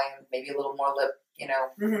cheek volume, maybe a little more lip, you know,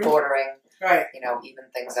 bordering. You know, even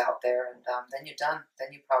things out there. And then you're done.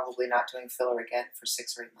 Then you're probably not doing filler again for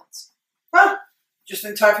 6 or 8 months. Huh. Just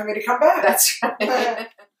in time for me to come back. That's right.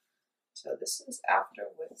 So this is after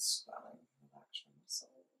with swelling. So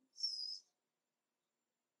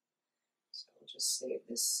we'll just save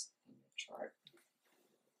this in the chart.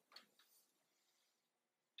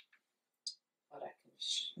 But I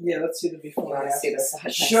can let's see the before. You want to see the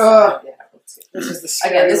side? Sure. Yeah, let's see. This is the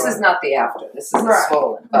scary Again, this one. is not the after. This is the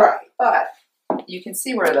swollen. But you can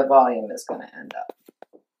see where the volume is going to end up.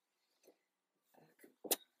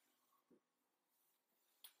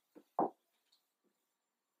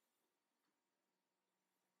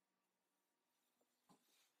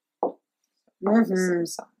 about the same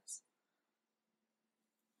size.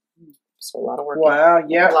 So a lot of work. Wow,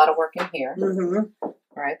 yeah. A lot of work in here. Mm-hmm.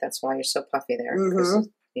 Right, that's why you're so puffy there. Because,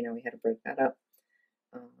 you know, we had to break that up.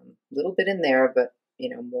 A little bit in there, but, you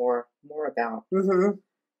know, more about the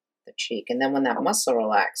cheek. And then when that muscle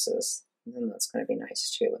relaxes, then that's going to be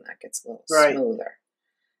nice too, and that gets a little smoother.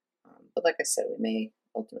 But like I said, we may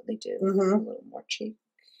ultimately do a little more cheek.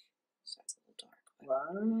 So that's a little dark.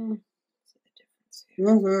 Wow. See the difference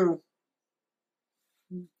here.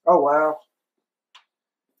 Oh, wow.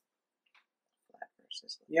 Flat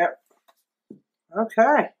versus Yep.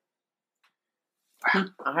 Okay.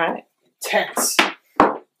 all right. Tense.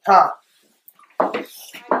 Huh.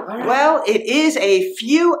 Well, it is a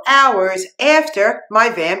few hours after my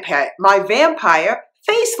vampire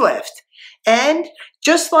facelift. And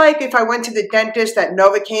just like if I went to the dentist, that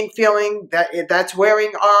Novocaine feeling, that's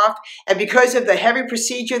wearing off. And because of the heavy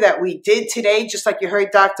procedure that we did today, just like you heard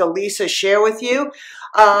Dr. Lisa share with you,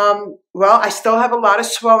 well, I still have a lot of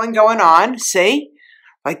swelling going on. See?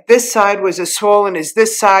 Like this side was as swollen as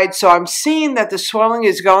this side. So I'm seeing that the swelling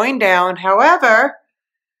is going down. However,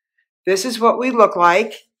 this is what we look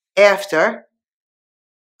like after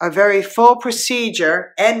a very full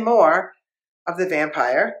procedure and more of the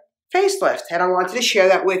vampire facelift. And I wanted to share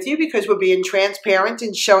that with you because we're being transparent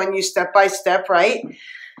and showing you step by step, right?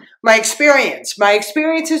 My experience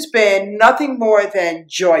has been nothing more than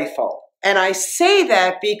joyful. And I say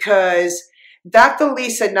that because Dr.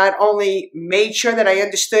 Lisa not only made sure that I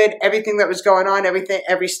understood everything that was going on,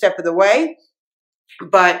 every step of the way,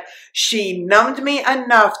 but she numbed me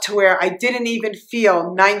enough to where I didn't even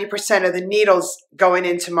feel 90% of the needles going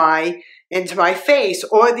into my face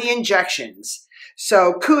or the injections.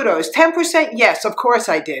 So kudos. 10%, yes, of course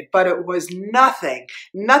I did, but it was nothing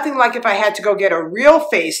like if I had to go get a real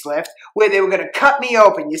facelift where they were going to cut me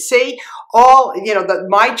open. You see,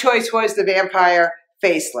 my choice was the vampire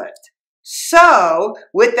facelift. So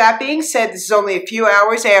with that being said, this is only a few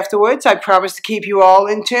hours afterwards. I promise to keep you all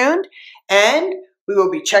in tune, and we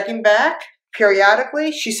will be checking back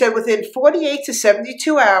periodically. She said within 48 to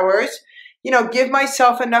 72 hours, give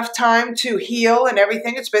myself enough time to heal and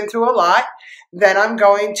everything. It's been through a lot. Then I'm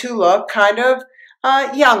going to look kind of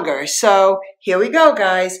younger. So here we go,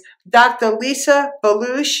 guys. Dr. Lisa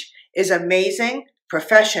Vuich is amazing,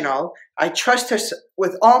 professional. I trust her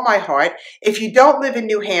with all my heart. If you don't live in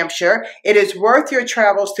New Hampshire, it is worth your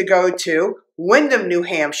travels to go to Windham, New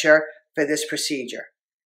Hampshire for this procedure.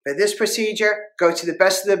 For this procedure, go to the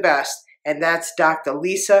best of the best, and that's Dr.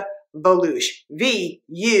 Lisa Vuich, V-U-I-C-H,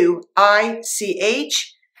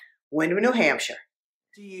 Windham, New Hampshire.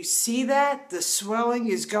 Do you see that? The swelling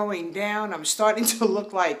is going down. I'm starting to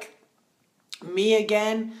look like me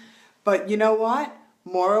again, but you know what?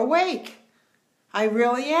 More awake. I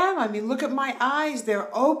really am. I mean, look at my eyes. They're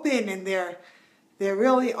open, and they're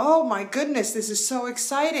really, oh my goodness, this is so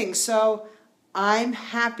exciting. So I'm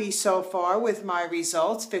happy so far with my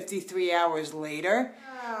results 53 hours later.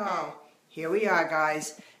 Oh, here we are,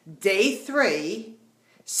 guys. Day 3,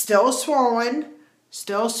 still swollen,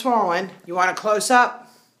 still swollen. You want a close-up?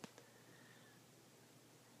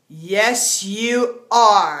 Yes, you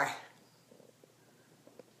are.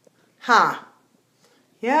 Huh.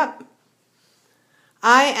 Yep.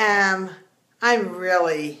 I'm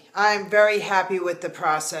very happy with the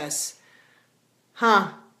process.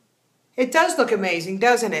 Huh. It does look amazing,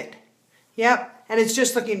 doesn't it? Yep, and it's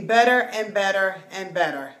just looking better and better and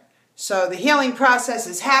better. So the healing process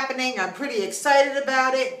is happening. I'm pretty excited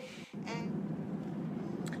about it.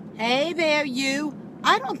 Hey there, you.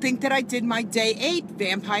 I don't think that I did my Day 8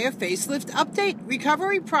 Vampire Facelift Update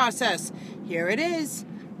Recovery Process. Here it is.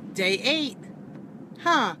 Day 8.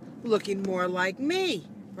 Huh, looking more like me,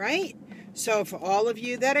 right? So for all of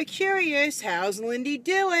you that are curious, how's Lyn-Dee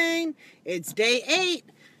doing? It's Day 8.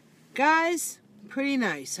 Guys, pretty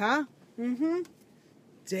nice, huh?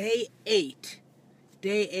 Day 8.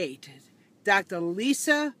 Day 8. Dr.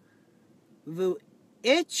 Lisa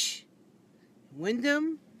Vuich,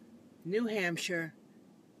 Windham, New Hampshire,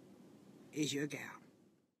 is your gal.